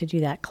came up to do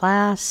that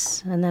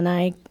class. And then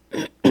I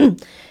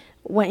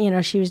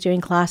went, she was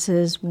doing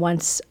classes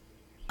once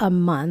a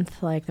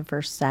month, like the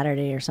first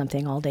Saturday or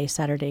something, all day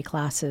Saturday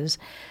classes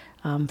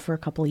for a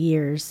couple of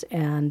years.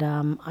 And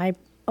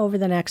over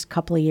the next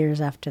couple of years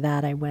after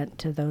that, I went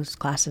to those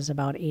classes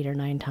about 8 or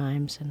 9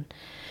 times and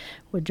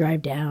would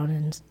drive down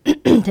and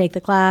take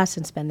the class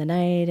and spend the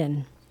night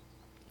and,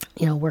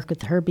 work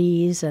with her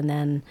bees. And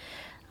then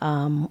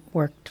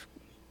worked,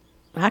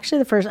 actually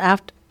the first,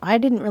 after, I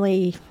didn't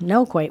really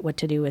know quite what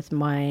to do with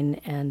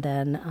mine. And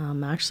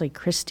then actually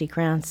Christy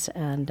Krantz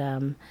and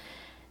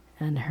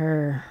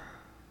her,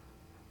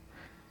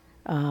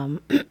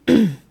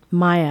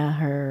 Maya,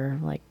 her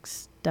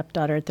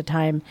stepdaughter at the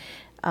time,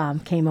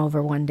 came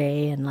over one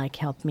day and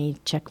helped me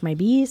check my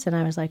bees, and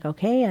I was like,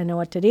 okay, I know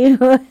what to do,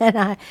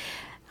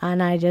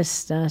 and I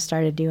just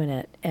started doing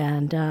it.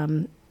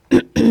 And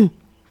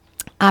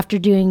after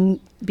doing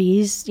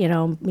bees,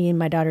 me and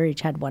my daughter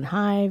each had 1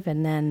 hive,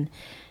 and then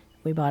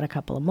we bought a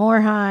couple of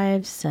more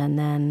hives, and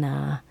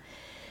then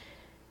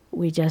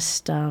we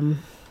just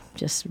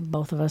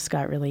both of us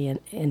got really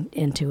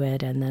into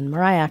it. And then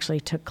Mariah actually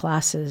took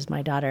classes,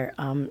 my daughter,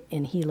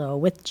 in Hilo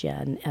with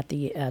Jen at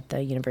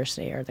the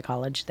university or the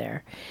college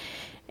there.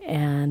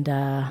 And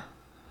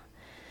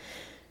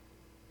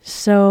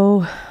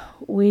so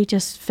we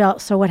just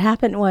felt, so what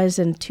happened was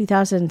in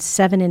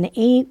 2007 and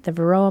 2008, the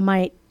varroa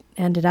mite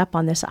ended up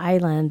on this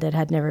island that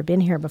had never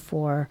been here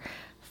before,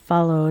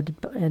 followed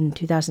in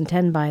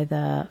 2010 by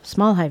the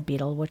small hive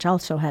beetle, which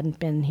also hadn't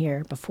been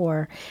here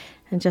before.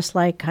 And just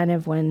like kind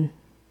of when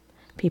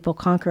people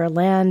conquer a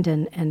land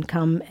and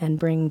come and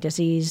bring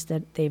disease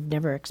that they've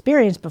never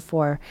experienced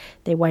before,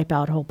 they wipe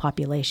out whole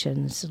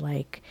populations,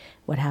 like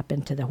what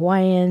happened to the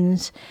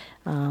Hawaiians.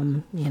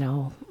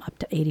 Up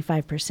to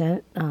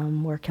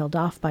 85% were killed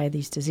off by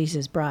these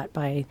diseases brought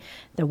by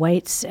the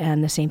whites,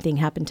 and the same thing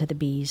happened to the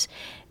bees.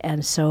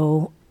 And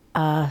so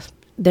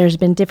there's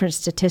been different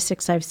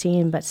statistics I've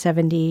seen, but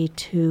 70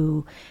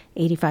 to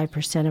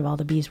 85% of all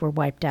the bees were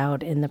wiped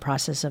out in the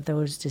process of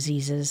those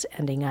diseases,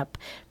 ending up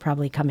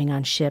probably coming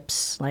on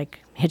ships, like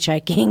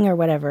hitchhiking or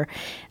whatever,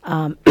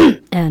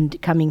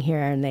 and coming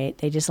here, and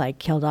they just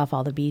killed off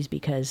all the bees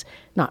because,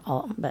 not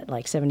all,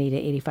 but 70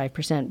 to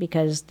 85%,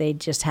 because they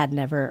just had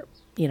never,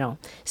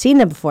 seen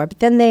them before. But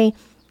then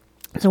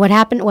so what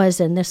happened was,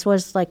 and this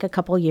was a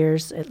couple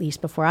years at least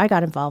before I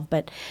got involved,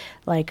 but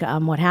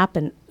what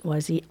happened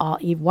was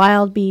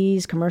wild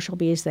bees, commercial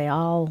bees, they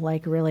all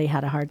really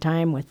had a hard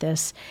time with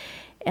this.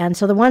 And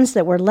so the ones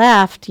that were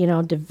left,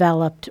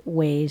 developed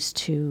ways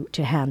to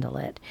handle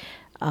it.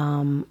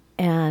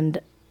 And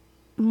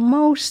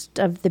most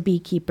of the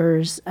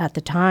beekeepers at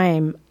the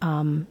time,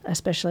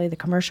 especially the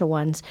commercial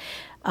ones,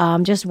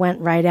 just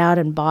went right out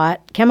and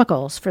bought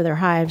chemicals for their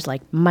hives,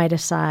 like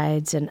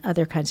miticides and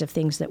other kinds of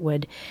things that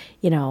would,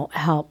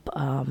 help,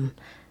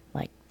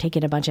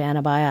 taking a bunch of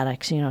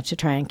antibiotics, to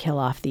try and kill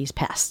off these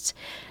pests.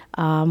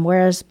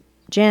 Whereas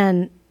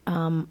Jen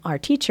our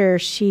teacher,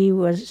 she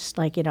was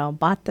like,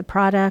 bought the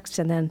products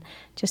and then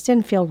just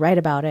didn't feel right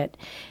about it.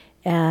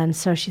 And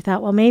so she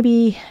thought, well,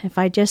 maybe if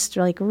I just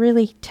like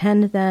really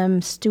tend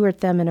them, steward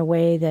them in a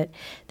way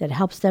that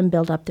helps them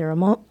build up their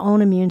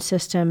own immune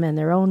system and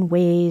their own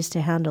ways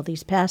to handle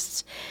these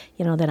pests,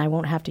 then I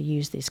won't have to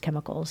use these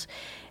chemicals.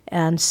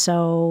 And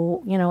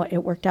so,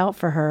 it worked out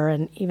for her.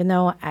 And even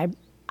though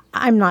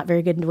I'm not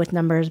very good with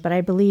numbers, but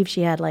I believe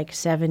she had like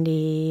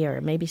 70 or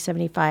maybe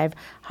 75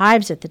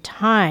 hives at the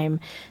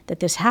time that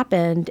this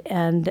happened.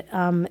 And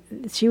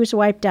she was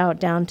wiped out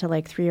down to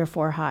like 3 or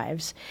 4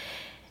 hives.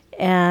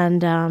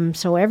 And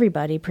so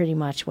everybody pretty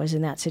much was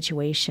in that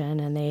situation,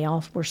 and they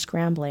all were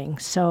scrambling.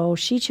 So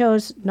she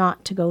chose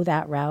not to go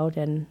that route,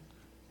 and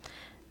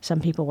some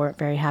people weren't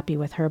very happy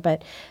with her.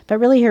 But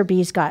really her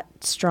bees got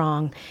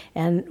strong.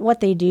 And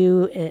what they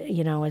do,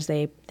 is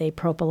they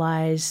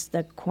propolize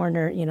the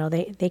corner.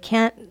 They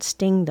can't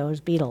sting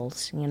those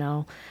beetles,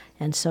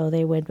 And so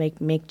they would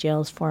make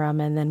gels for them,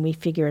 and then we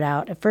figured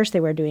out. At first they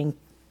were doing...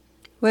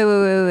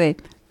 Wait.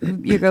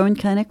 You're going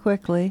kind of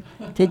quickly.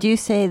 Did you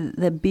say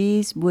the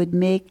bees would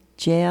make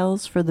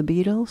gels for the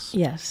beetles?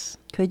 Yes.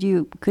 Could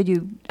you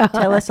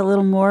tell us a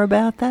little more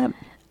about that?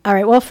 All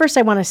right. Well, first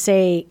I want to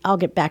say, I'll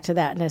get back to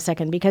that in a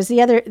second, because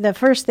the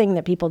first thing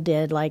that people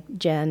did, like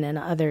Jen and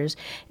others,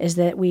 is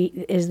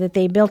that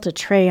they built a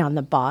tray on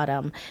the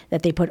bottom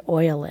that they put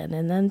oil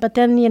in, but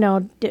then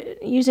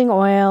using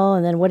oil,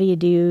 and then what do you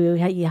do?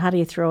 How do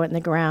you throw it in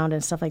the ground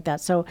and stuff like that?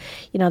 So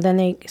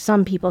then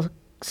some people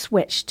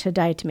switch to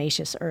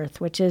diatomaceous earth,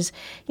 which is,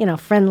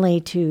 friendly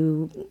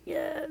to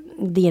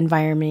the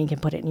environment. You can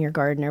put it in your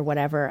garden or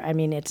whatever. I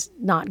mean, it's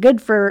not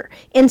good for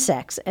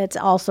insects. It's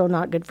also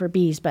not good for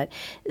bees. But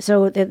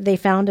so they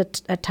found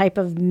a type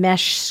of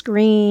mesh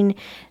screen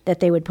that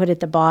they would put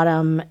at the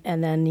bottom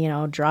and then,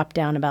 drop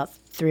down about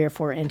 3 or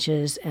 4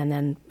 inches and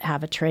then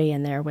have a tray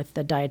in there with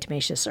the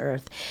diatomaceous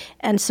earth.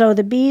 And so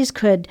the bees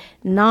could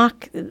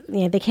knock,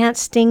 they can't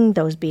sting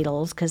those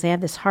beetles because they have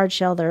this hard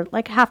shell. They're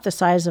like half the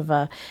size of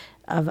a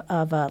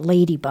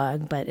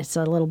ladybug, but it's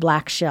a little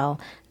black shell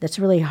that's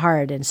really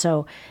hard. And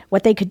so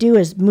what they could do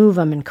is move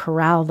them and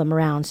corral them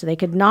around. So they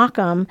could knock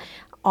them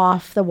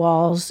off the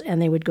walls,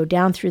 and they would go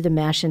down through the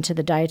mesh into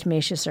the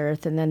diatomaceous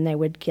earth, and then they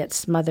would get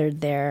smothered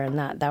there, and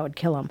that would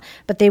kill them.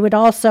 But they would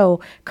also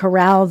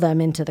corral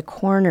them into the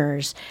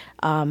corners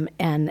and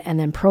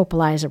then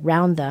propolize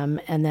around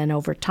them, and then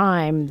over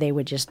time they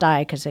would just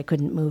die because they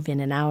couldn't move in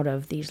and out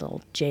of these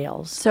little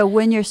jails. So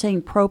when you're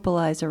saying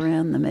propolize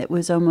around them, it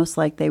was almost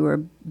like they were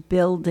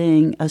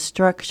building a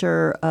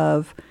structure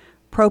of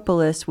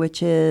propolis,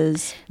 which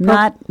is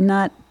not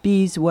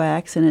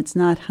beeswax, and it's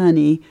not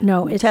honey.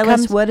 No, Tell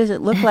us, what does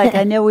it look like?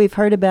 I know we've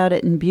heard about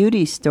it in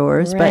beauty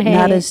stores, right, but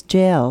not as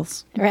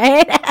gels.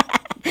 Right?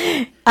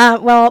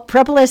 Well,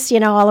 propolis,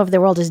 all over the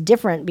world is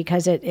different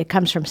because it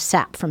comes from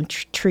sap from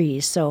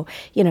trees. So,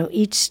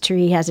 each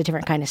tree has a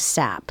different kind of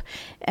sap.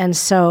 And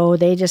so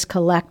they just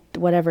collect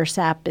whatever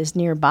sap is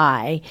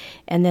nearby,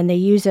 and then they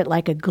use it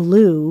like a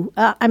glue.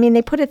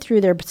 They put it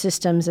through their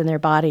systems and their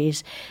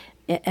bodies,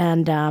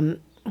 and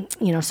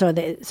so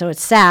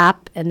it's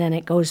sap, and then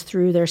it goes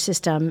through their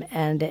system,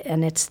 and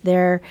it's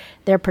their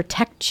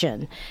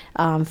protection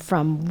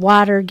from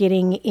water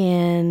getting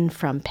in,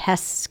 from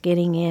pests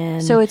getting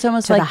in. So it's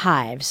almost to like the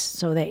hives.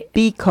 So they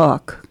bee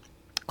caulk.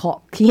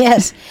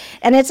 Yes,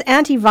 and it's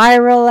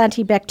antiviral,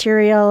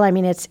 antibacterial.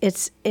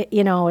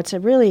 It's a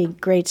really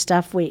great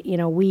stuff.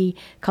 We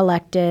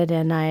collected,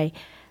 and I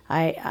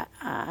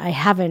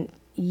haven't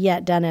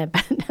yet done it,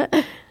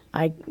 but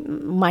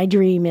my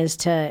dream is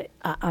to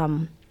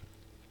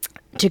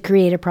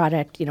create a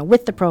product,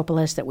 with the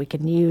propolis that we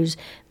can use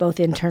both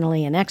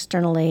internally and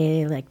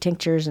externally, like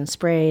tinctures and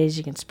sprays.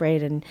 You can spray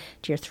it into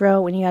your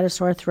throat when you got a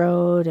sore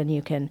throat, and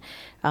you can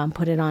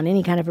put it on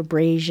any kind of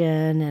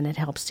abrasion, and it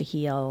helps to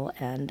heal.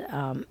 And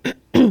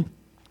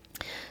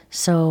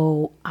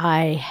so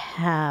I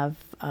have,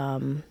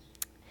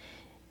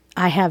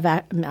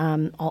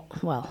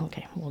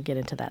 we'll get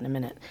into that in a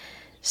minute.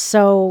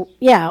 So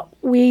yeah,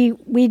 Jen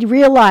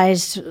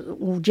realized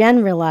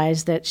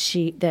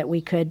that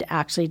we could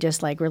actually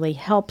just like really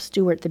help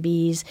steward the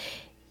bees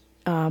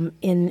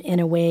in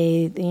a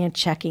way,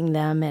 checking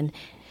them. And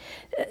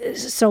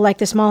so like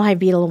the small hive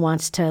beetle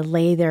wants to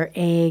lay their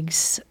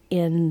eggs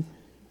in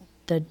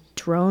the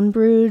drone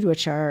brood,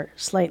 which are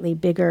slightly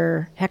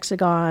bigger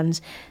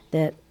hexagons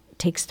that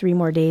takes 3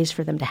 more days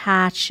for them to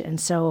hatch.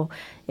 And so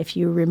if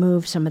you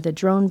remove some of the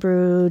drone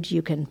brood,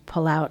 you can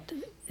pull out.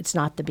 It's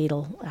not the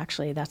beetle,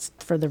 actually. That's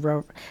for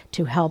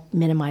to help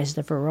minimize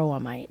the varroa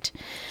mite.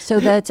 So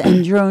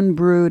and drone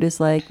brood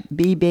is like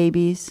bee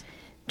babies?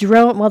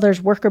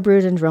 There's worker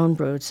brood and drone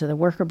brood. So the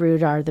worker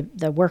brood are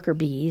the worker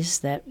bees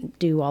that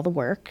do all the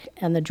work,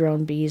 and the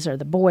drone bees are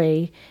the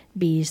boy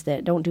bees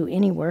that don't do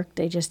any work.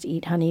 They just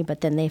eat honey,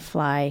 but then they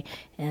fly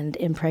and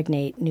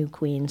impregnate new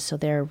queens. So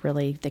they're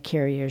really the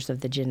carriers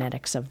of the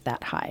genetics of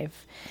that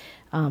hive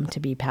to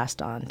be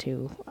passed on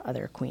to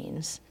other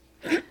queens.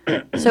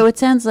 So it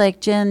sounds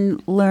like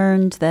Jen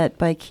learned that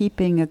by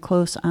keeping a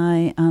close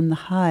eye on the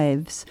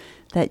hives,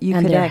 that you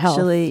And could their health,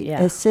 actually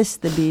yeah.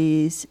 assist the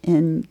bees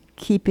in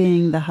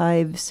keeping the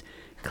hives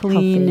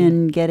clean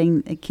Healthy.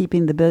 and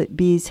keeping the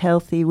bees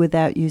healthy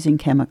without using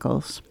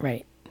chemicals.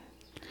 Right.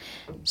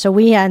 So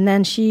and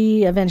then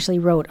she eventually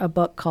wrote a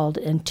book called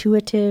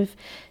Intuitive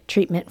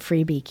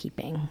Treatment-Free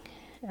Beekeeping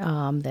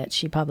that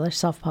she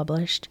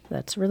self-published.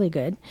 That's really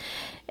good.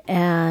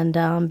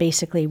 And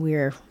basically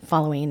we're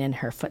following in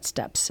her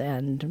footsteps,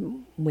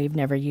 and we've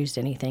never used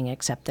anything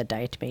except the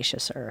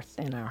diatomaceous earth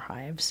in our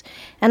hives.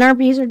 And our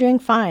bees are doing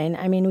fine.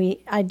 I mean,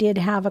 I did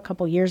have a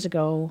couple years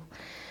ago,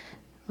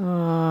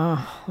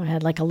 I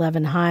had like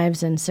 11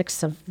 hives and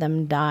 6 of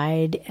them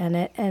died,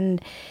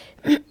 and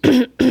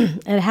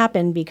it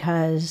happened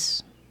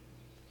because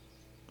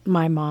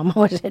my mom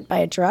was hit by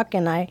a truck,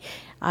 and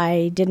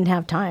I didn't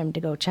have time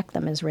to go check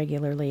them as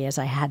regularly as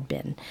I had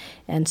been.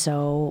 And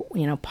so,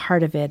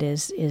 part of it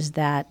is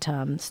that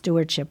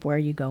stewardship where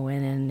you go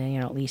in and,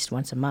 at least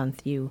once a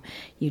month you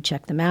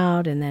check them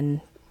out, and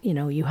then,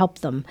 you help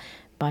them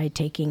by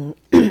taking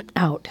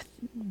out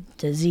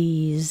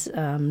diseased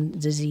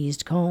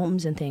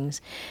combs and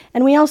things.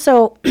 And we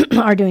also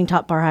are doing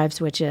top bar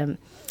hives, which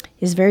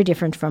is very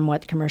different from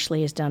what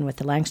commercially is done with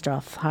the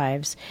Langstroth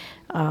hives.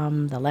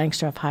 The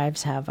Langstroth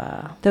hives have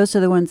Those are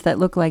the ones that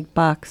look like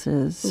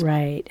boxes.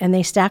 right, and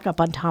they stack up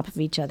on top of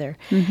each other.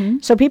 Mm-hmm.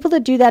 So people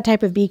that do that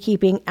type of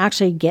beekeeping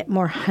actually get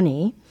more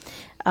honey,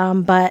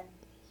 but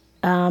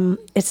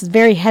it's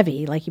very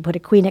heavy. Like you put a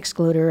queen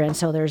excluder, and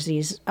so there's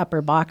these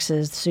upper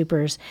boxes,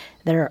 supers,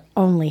 that are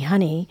only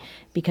honey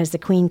because the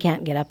queen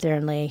can't get up there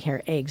and lay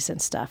her eggs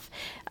and stuff.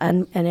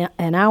 And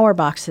in our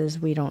boxes,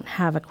 we don't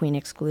have a queen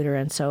excluder,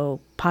 and so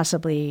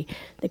possibly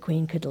the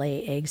queen could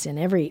lay eggs in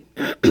every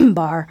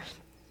bar.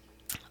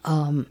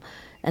 And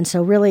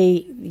so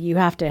really you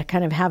have to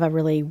kind of have a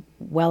really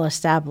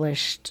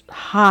well-established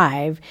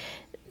hive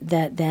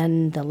that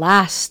then the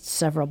last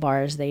several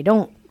bars they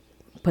don't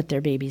put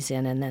their babies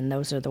in, and then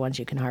those are the ones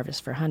you can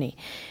harvest for honey.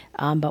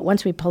 But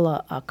once we pull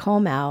a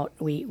comb out,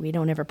 we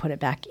don't ever put it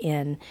back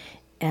in.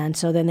 And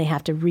so then they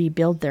have to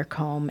rebuild their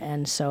comb,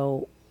 and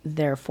so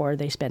therefore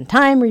they spend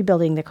time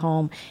rebuilding the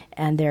comb,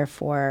 and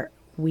therefore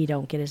we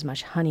don't get as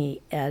much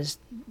honey as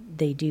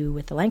they do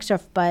with the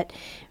Langstroth. But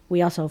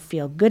we also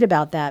feel good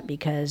about that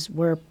because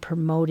we're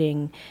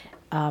promoting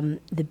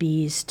the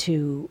bees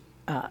to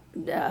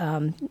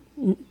the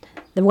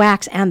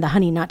wax and the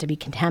honey not to be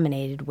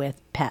contaminated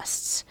with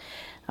pests,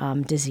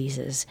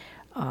 diseases,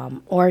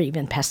 or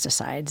even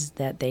pesticides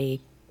that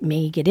they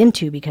may get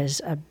into,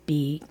 because a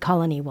bee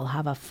colony will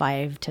have a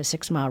 5 to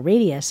 6 mile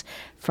radius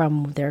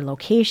from their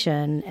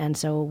location, and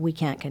so we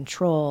can't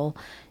control,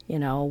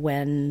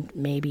 when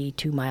maybe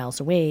 2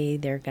 miles away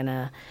they're going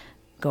to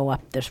go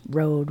up this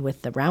road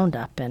with the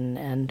Roundup,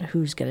 and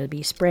who's going to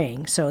be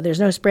spraying. So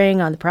there's no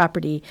spraying on the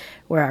property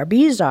where our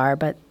bees are,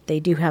 but they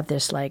do have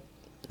this like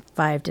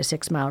 5 to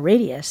 6 mile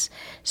radius.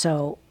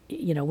 So,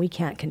 we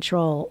can't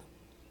control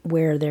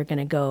where they're going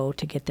to go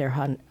to get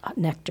their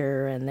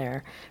nectar and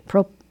their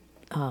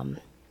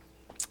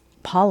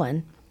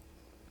pollen.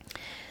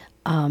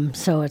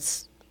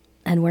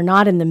 And we're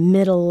not in the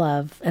middle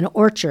of an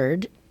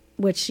orchard,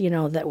 which,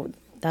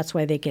 that's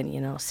why they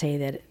can, say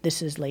that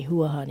this is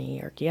lehua honey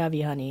or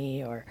kiavi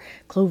honey or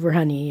clover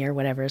honey or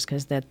whatever, is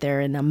because that they're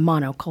in a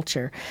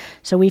monoculture.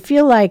 So we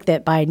feel like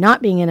that by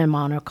not being in a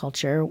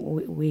monoculture,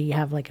 we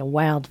have like a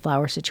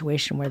wildflower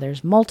situation where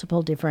there's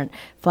multiple different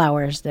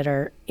flowers that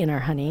are in our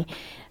honey.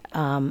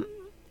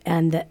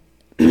 And that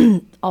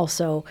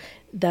also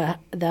the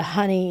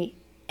honey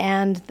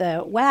and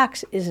the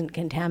wax isn't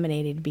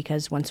contaminated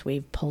because once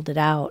we've pulled it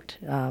out,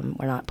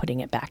 we're not putting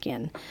it back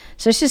in.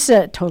 So it's just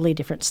a totally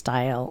different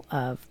style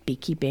of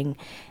beekeeping.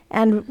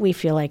 And we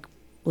feel like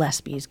less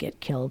bees get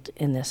killed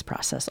in this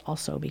process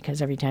also,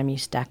 because every time you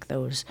stack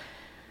those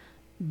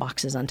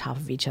boxes on top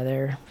of each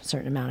other, a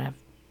certain amount of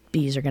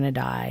bees are going to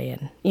die.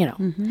 And,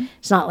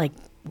 It's not like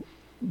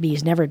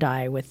bees never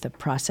die with the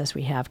process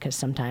we have, because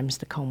sometimes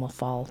the comb will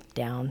fall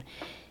down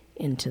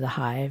into the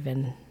hive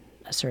and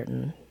a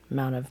certain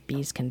amount of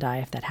bees can die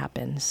if that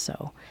happens.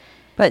 So,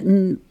 but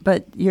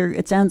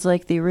it sounds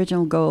like the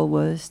original goal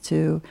was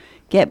to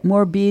get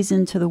more bees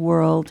into the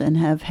world and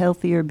have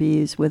healthier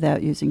bees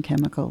without using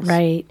chemicals.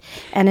 Right.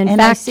 And in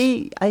fact,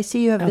 I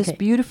see you have this Okay.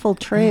 beautiful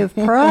tray of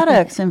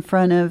products in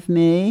front of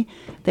me.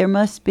 There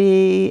must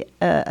be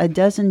a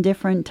dozen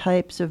different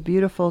types of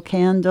beautiful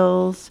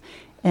candles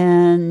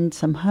and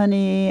some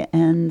honey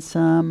and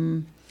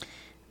some...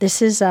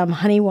 This is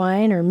honey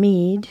wine or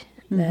mead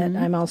that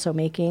I'm also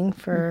making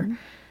for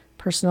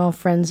personal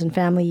friends and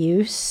family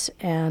use.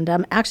 And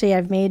actually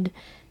I've made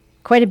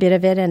quite a bit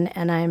of it,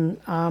 and I'm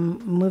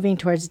moving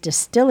towards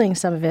distilling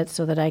some of it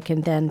so that I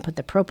can then put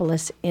the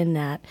propolis in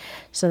that,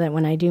 so that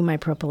when I do my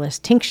propolis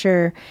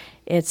tincture,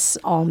 it's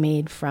all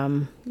made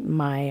from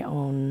my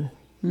own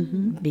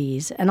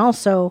bees. And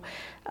also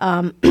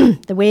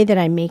the way that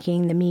I'm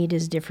making the mead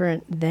is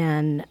different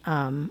than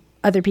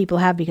other people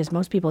have, because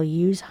most people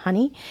use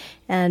honey,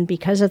 and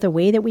because of the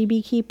way that we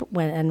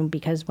beekeep,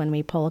 because when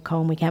we pull a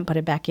comb we can't put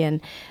it back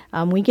in,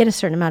 we get a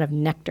certain amount of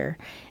nectar,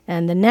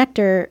 and the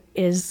nectar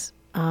is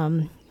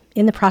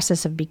in the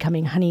process of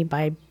becoming honey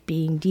by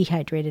being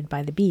dehydrated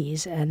by the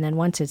bees. And then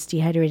once it's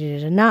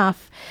dehydrated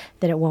enough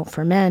that it won't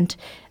ferment,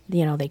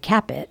 they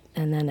cap it,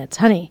 and then it's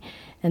honey.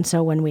 And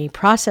so when we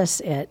process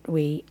it,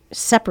 we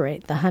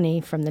separate the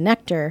honey from the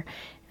nectar,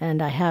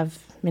 and I have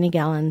many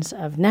gallons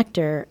of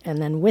nectar.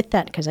 And then with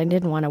that, because I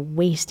didn't want to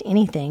waste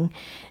anything,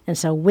 and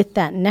so with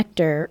that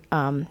nectar,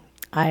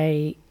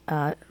 I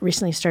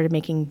recently started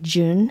making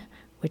Jun,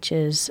 which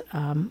is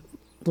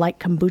like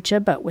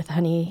kombucha, but with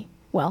honey.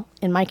 Well,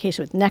 in my case,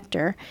 with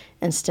nectar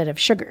instead of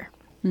sugar,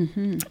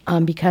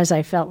 because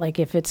I felt like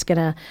if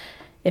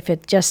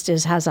it just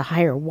has a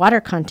higher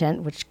water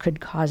content, which could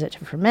cause it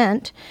to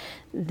ferment,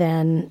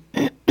 then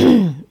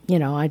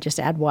I just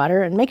add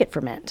water and make it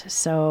ferment.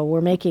 So we're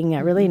making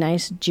a really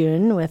nice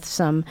Jun with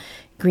some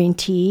green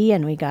tea,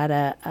 and we got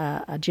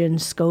a Jun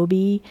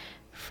SCOBY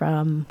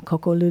from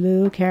Coco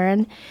Lulu,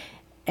 Karen.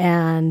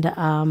 And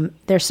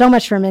there's so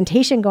much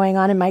fermentation going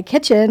on in my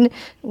kitchen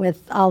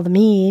with all the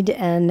mead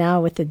and now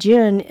with the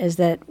Jun, is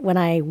that when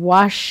I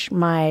wash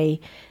my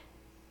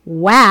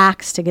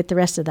wax to get the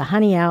rest of the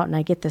honey out, and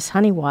I get this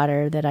honey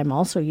water that I'm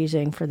also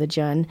using for the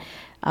Jun,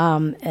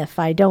 if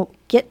I don't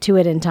get to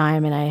it in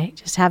time and I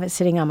just have it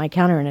sitting on my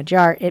counter in a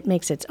jar, it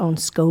makes its own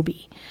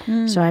SCOBY.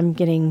 So I'm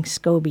getting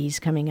SCOBYs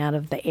coming out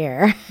of the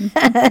air,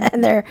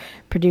 and they're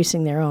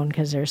producing their own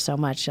because there's so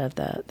much of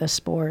the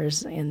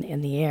spores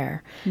in the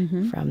air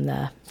from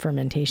the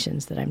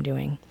fermentations that I'm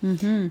doing.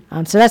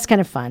 So that's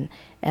kind of fun.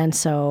 And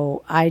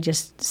so I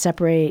just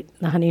separate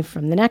the honey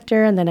from the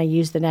nectar, and then I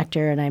use the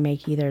nectar and I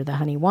make either the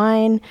honey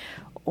wine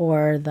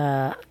or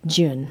the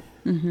Jun.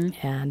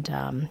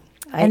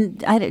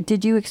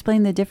 Did you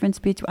explain the difference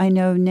between? I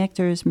know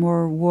nectar is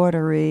more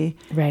watery,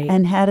 right?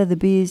 And how do the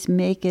bees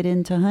make it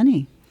into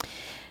honey?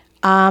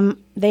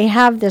 They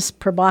have this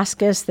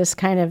proboscis, this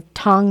kind of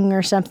tongue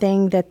or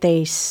something that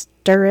they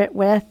stir it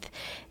with,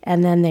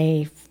 and then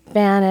they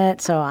fan it.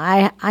 So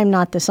I'm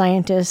not the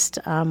scientist.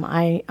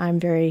 I'm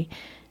very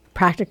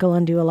practical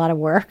and do a lot of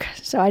work.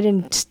 So I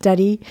didn't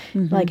study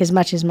like as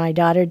much as my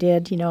daughter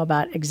did,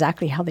 about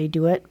exactly how they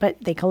do it. But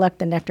they collect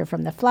the nectar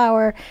from the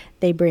flower,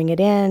 they bring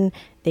it in,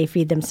 they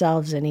feed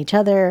themselves and each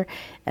other,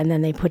 and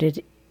then they put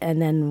it,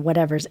 and then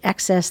whatever's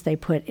excess they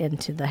put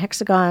into the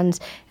hexagons,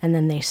 and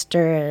then they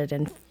stir it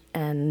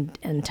and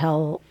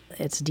until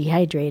it's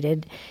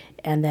dehydrated,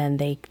 and then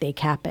they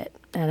cap it.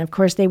 And of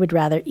course, they would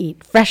rather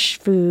eat fresh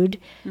food,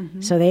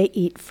 so they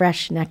eat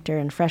fresh nectar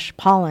and fresh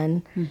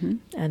pollen.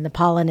 And the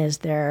pollen is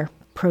their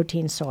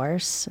protein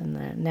source, and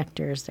the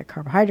nectar is their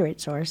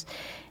carbohydrate source.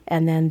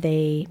 And then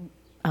they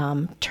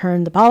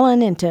turn the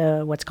pollen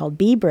into what's called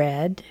bee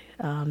bread.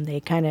 They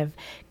kind of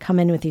come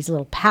in with these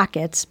little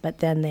packets, but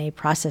then they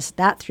process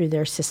that through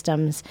their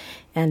systems,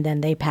 and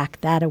then they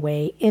pack that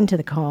away into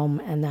the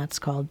comb, and that's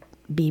called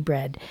bee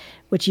bread,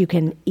 which you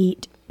can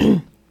eat.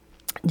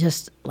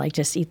 Just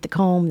eat the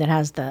comb that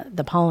has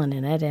the pollen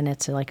in it, and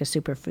it's like a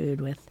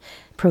superfood with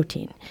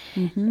protein.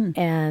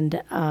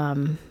 And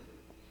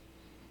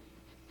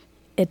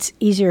it's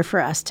easier for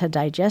us to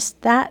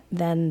digest that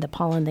than the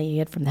pollen that you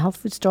get from the health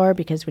food store,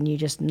 because when you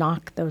just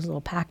knock those little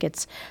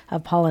packets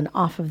of pollen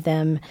off of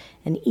them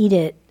and eat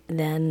it,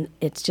 then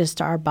it's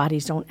just our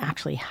bodies don't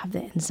actually have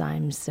the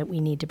enzymes that we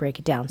need to break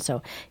it down.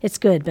 So it's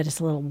good, but it's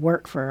a little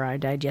work for our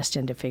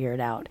digestion to figure it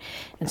out.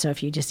 And so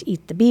if you just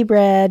eat the bee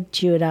bread,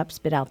 chew it up,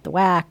 spit out the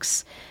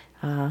wax,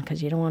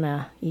 because you don't want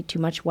to eat too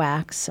much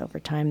wax. Over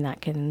time,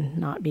 that can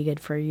not be good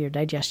for your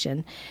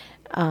digestion.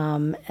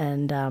 So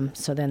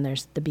then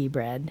there's the bee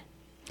bread.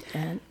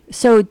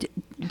 So,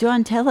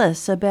 Dawn, tell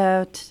us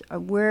about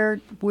where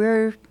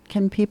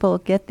can people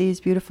get these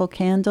beautiful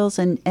candles,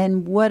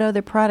 and what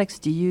other products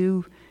do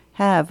you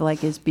have?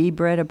 Like, is bee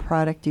bread a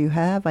product you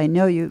have? I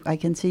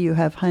can see you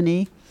have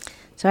honey.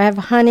 So I have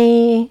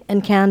honey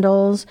and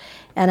candles,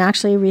 and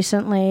actually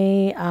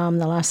recently,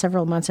 the last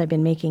several months, I've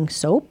been making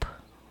soap.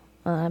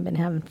 I've been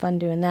having fun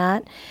doing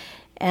that.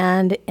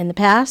 And in the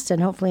past,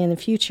 and hopefully in the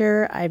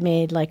future, I've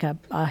made like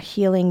a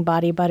healing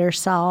body butter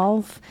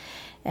salve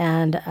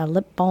and a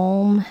lip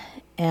balm,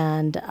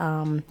 and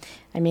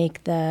I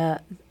make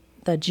the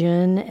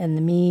Jun and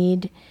the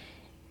mead,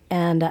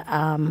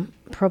 and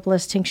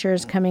propolis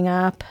tinctures coming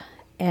up.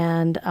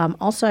 And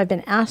also I've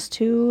been asked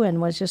to,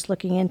 and was just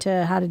looking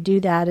into how to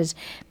do that, is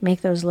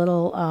make those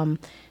little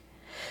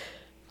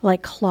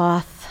like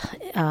cloth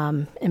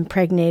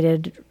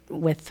impregnated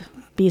with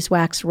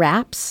beeswax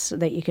wraps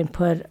that you can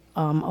put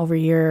over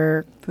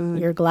your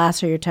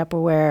glass or your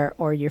Tupperware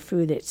or your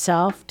food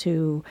itself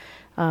to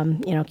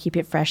keep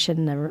it fresh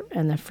in the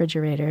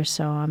refrigerator.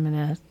 So I'm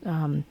going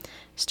to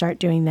start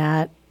doing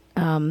that.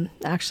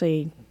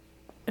 Actually,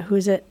 who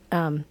is it?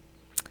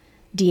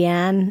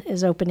 Deanne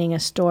is opening a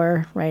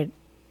store right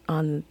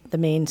on the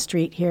main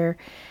street here.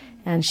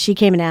 And she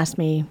came and asked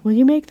me, will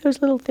you make those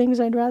little things?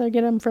 I'd rather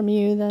get them from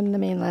you than the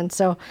mainland.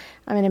 So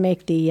I'm going to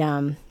make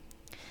the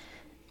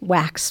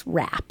wax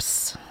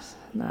wraps.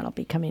 That'll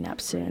be coming up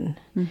soon.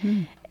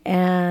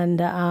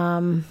 And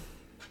I'm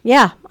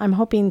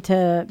hoping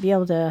to be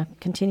able to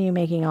continue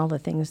making all the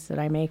things that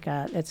I make.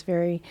 It's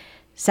very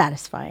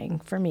satisfying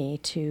for me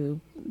to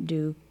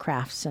do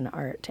crafts and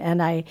art.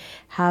 And I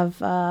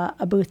have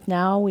a booth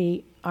now.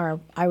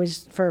 I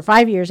was, for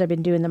 5 years, I've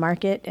been doing the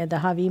market, at the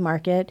Hawi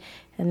market.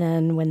 And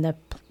then when the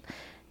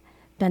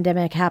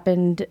pandemic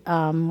happened,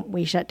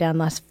 we shut down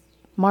last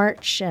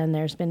March, and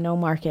there's been no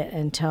market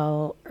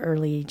until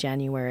early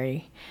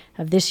January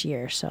of this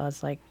year. So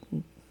it's like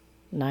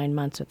 9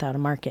 months without a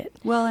market.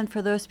 Well, and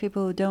for those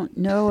people who don't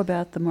know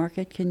about the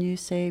market, can you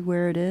say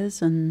where it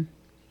is and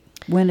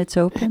when it's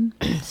open?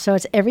 So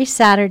it's every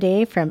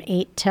Saturday from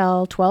 8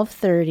 till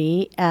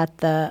 12:30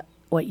 at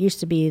what used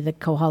to be the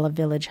Kohala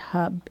Village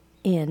Hub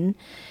Inn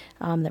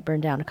that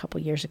burned down a couple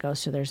years ago.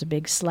 So there's a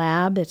big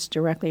slab that's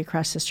directly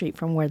across the street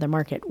from where the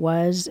market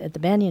was at the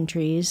banyan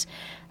trees.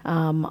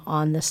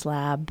 On the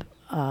slab,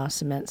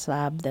 cement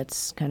slab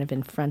that's kind of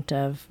in front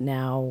of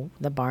now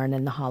the barn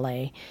and the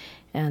hale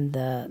and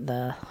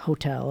the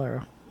hotel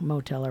or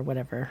motel or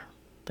whatever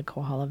the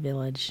Kohala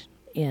Village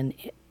Inn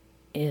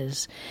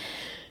is.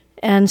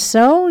 And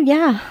so,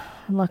 yeah,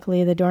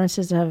 luckily the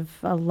Dorrances have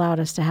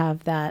allowed us to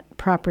have that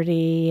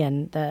property.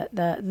 And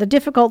the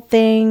difficult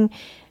thing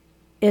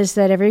is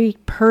that every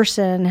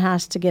person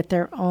has to get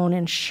their own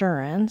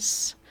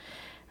insurance.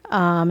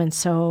 And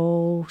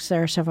so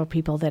there are several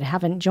people that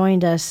haven't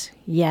joined us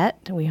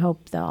yet. We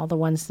hope that all the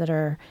ones that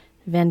are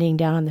vending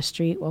down on the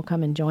street will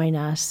come and join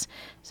us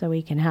so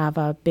we can have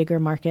a bigger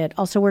market.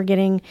 Also, we're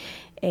getting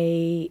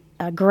a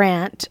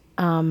grant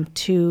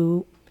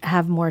to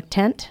have more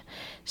tent,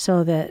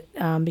 so that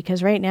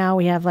because right now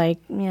we have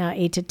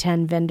 8 to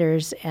 10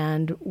 vendors,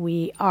 and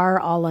we are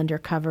all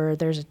undercover.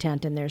 There's a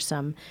tent and there's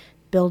some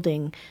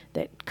building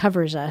that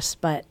covers us,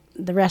 but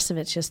the rest of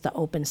it's just the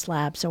open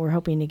slab. So we're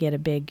hoping to get a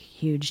big,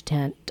 huge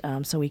tent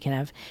so we can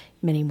have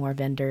many more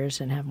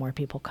vendors and have more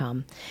people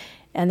come.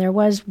 And there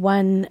was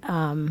one,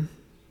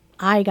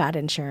 I got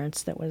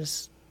insurance that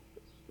was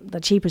the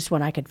cheapest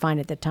one I could find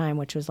at the time,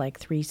 which was like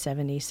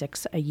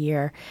 $376 a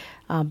year.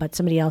 But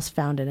somebody else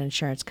found an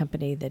insurance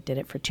company that did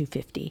it for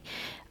 $250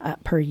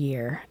 per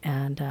year.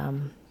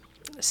 And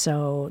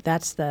so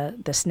that's the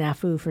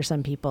snafu for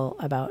some people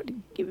about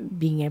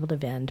being able to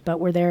vend. But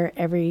we're there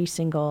every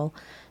single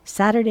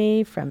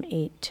Saturday from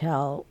 8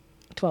 till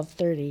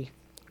 12:30,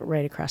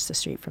 right across the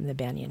street from the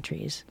banyan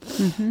trees.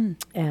 Mm-hmm.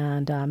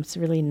 And it's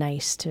really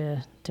nice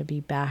to be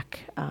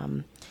back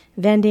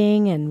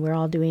vending, and we're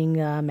all doing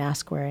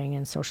mask wearing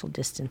and social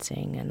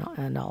distancing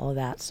and all of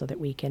that, so that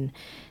we can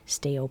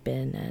stay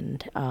open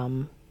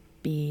and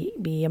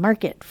be a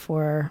market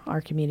for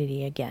our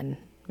community again,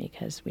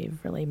 because we've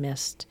really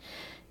missed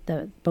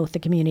both the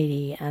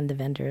community and the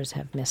vendors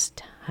have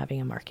missed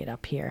having a market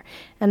up here.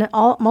 And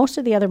most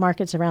of the other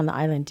markets around the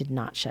island did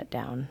not shut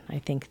down. I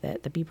think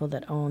that the people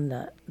that own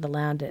the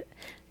land at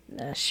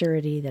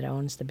Surety that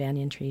owns the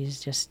banyan trees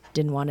just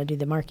didn't want to do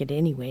the market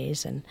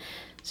anyways, and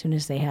as soon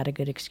as they had a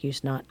good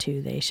excuse not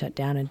to, they shut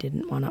down and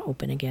didn't want to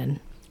open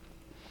again.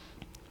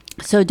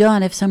 So,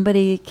 Dawn, if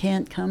somebody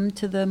can't come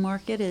to the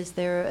market, is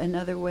there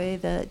another way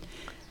that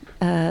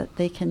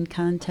they can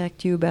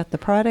contact you about the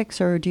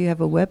products, or do you have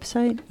a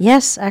website?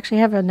 Yes, actually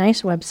I have a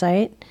nice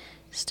website.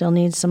 Still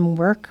needs some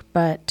work,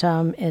 but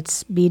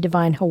it's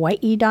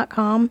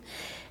BeDivineHawaii.com.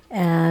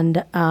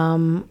 And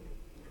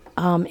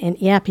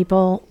yeah,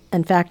 people,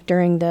 in fact,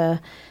 during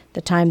the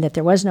time that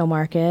there was no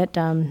market,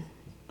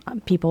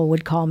 people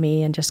would call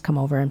me and just come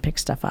over and pick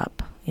stuff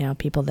up. You know,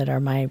 people that are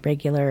my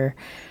regular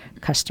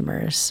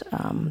customers.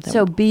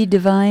 So Be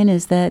Divine,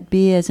 is that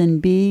B as in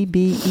B,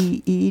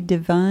 B-E-E,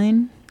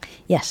 Divine?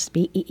 Yes,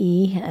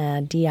 BEE,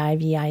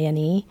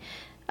 DIVINE,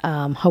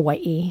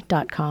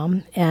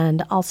 Hawaii.com.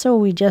 And also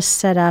we just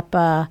set up,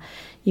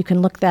 you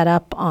can look that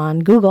up on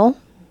Google,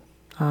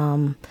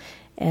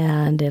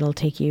 and it'll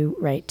take you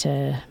right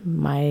to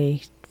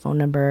my phone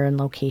number and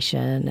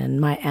location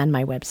and my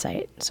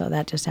website. So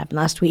that just happened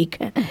last week.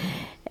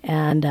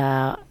 And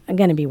I'm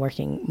going to be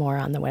working more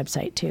on the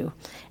website too.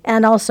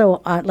 And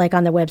also like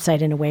on the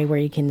website in a way where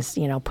you can,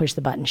 push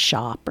the button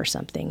shop or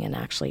something and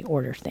actually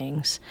order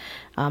things.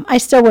 I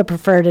still would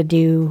prefer to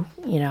do,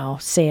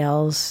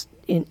 sales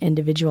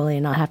individually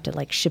and not have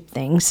to ship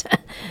things.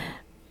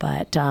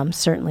 But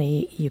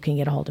certainly you can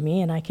get a hold of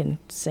me, and I can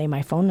say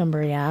my phone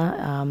number,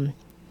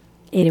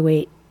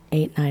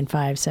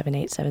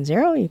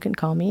 808-895-7870. You can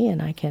call me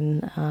and I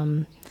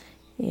can,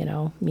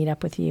 meet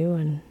up with you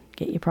and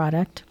get you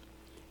product.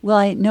 Well,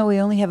 I know we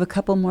only have a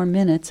couple more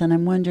minutes, and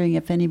I'm wondering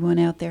if anyone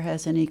out there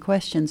has any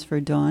questions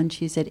for Dawn.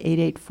 She's at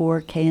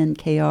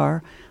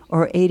 884-KNKR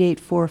or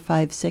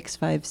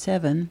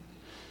 884-5657.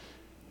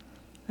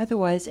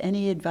 Otherwise,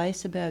 any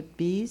advice about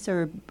bees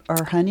or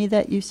honey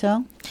that you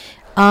sell?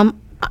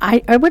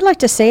 I would like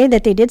to say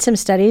that they did some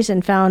studies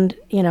and found,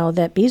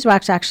 that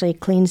beeswax actually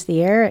cleans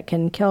the air. It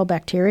can kill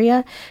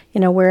bacteria,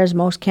 whereas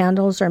most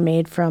candles are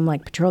made from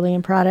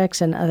petroleum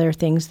products and other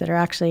things that are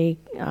actually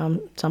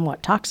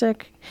somewhat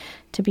toxic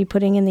to be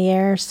putting in the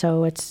air.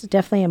 So it's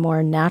definitely a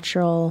more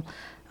natural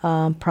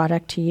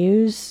product to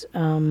use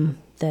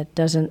that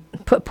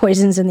doesn't put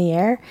poisons in the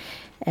air.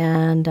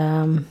 And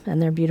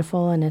they're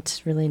beautiful, and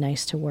it's really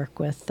nice to work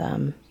with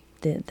the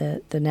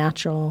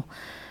natural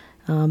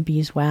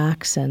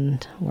beeswax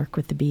and work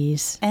with the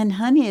bees. And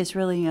honey is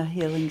really a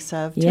healing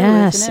salve too,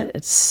 Yes, isn't it?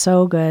 it's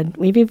so good.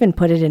 We've even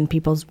put it in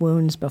people's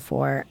wounds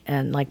before,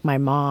 and like my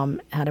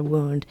mom had a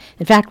wound.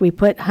 In fact, we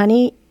put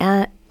honey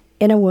in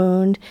a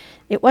wound.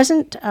 It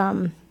wasn't.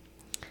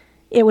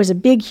 It was a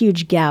big,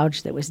 huge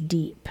gouge that was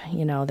deep,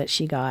 that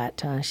she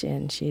got,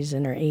 and she's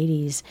in her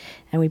 80s.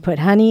 And we put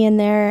honey in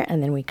there,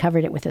 and then we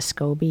covered it with a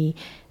SCOBY,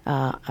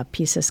 a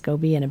piece of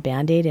SCOBY and a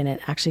Band-Aid, and it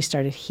actually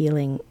started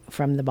healing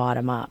from the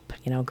bottom up,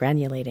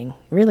 granulating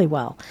really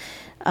well.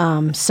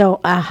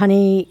 So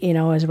honey,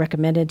 is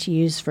recommended to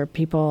use for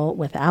people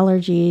with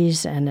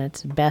allergies, and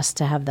it's best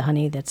to have the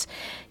honey that's,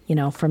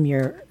 from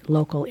your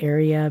local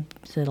area,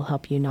 so it'll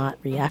help you not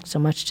react so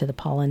much to the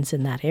pollens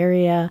in that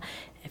area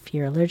if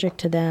you're allergic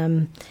to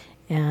them.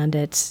 And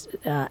it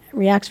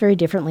reacts very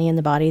differently in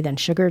the body than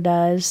sugar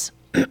does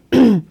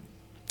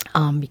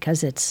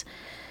because it's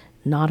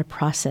not a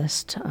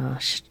processed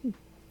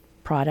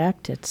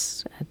product.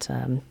 It's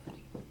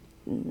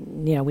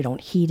we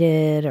don't heat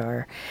it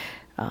or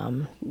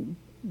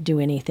do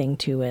anything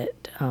to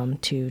it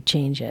to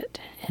change it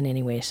in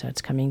any way. So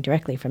it's coming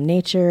directly from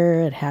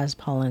nature. It has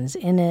pollens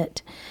in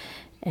it.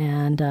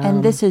 And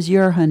this is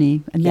your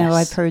honey. And now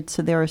yes. I've heard,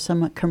 so there are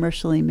some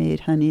commercially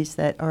made honeys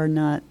that are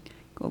not,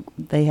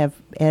 they have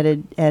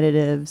added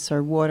additives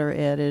or water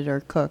added or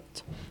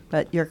cooked,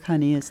 but your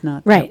honey is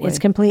not right. that way. It's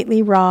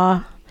completely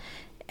raw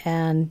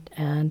and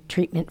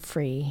treatment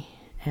free.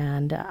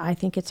 And I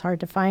think it's hard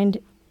to find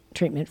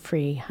treatment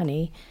free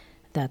honey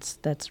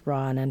that's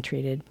raw and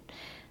untreated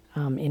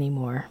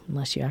anymore,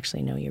 unless you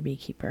actually know your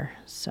beekeeper.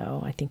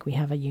 So I think we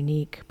have a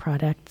unique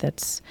product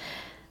that's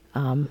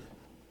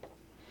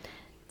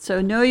So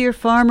know your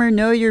farmer,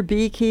 know your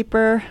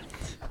beekeeper.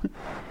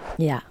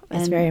 yeah,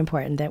 it's And- very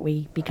important that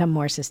we become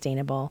more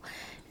sustainable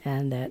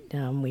and that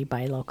we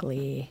buy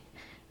locally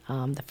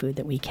the food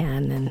that we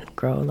can and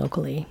grow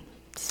locally.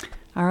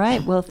 All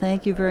right. Well,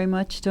 thank you very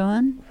much,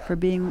 Dawn, for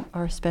being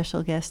our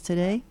special guest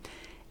today.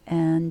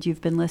 And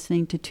you've been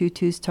listening to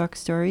Tutu's Talk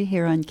Story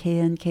here on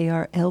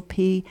KNKR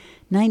LP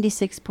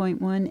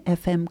 96.1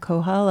 FM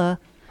Kohala.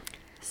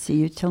 See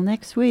you till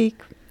next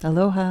week.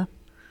 Aloha.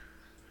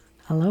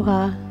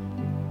 Aloha.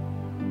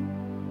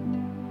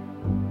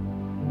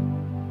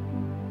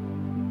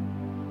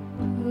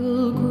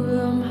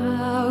 Pilgrim,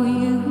 how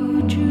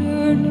you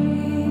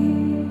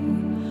journey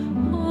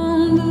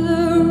on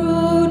the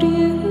road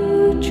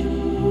you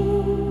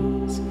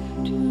choose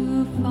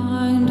to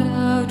find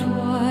out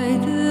why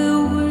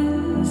the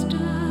winds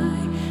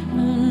die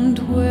and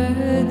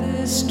where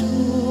the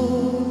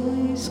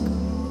stories go.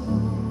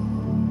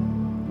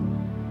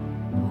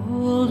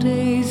 All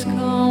days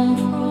come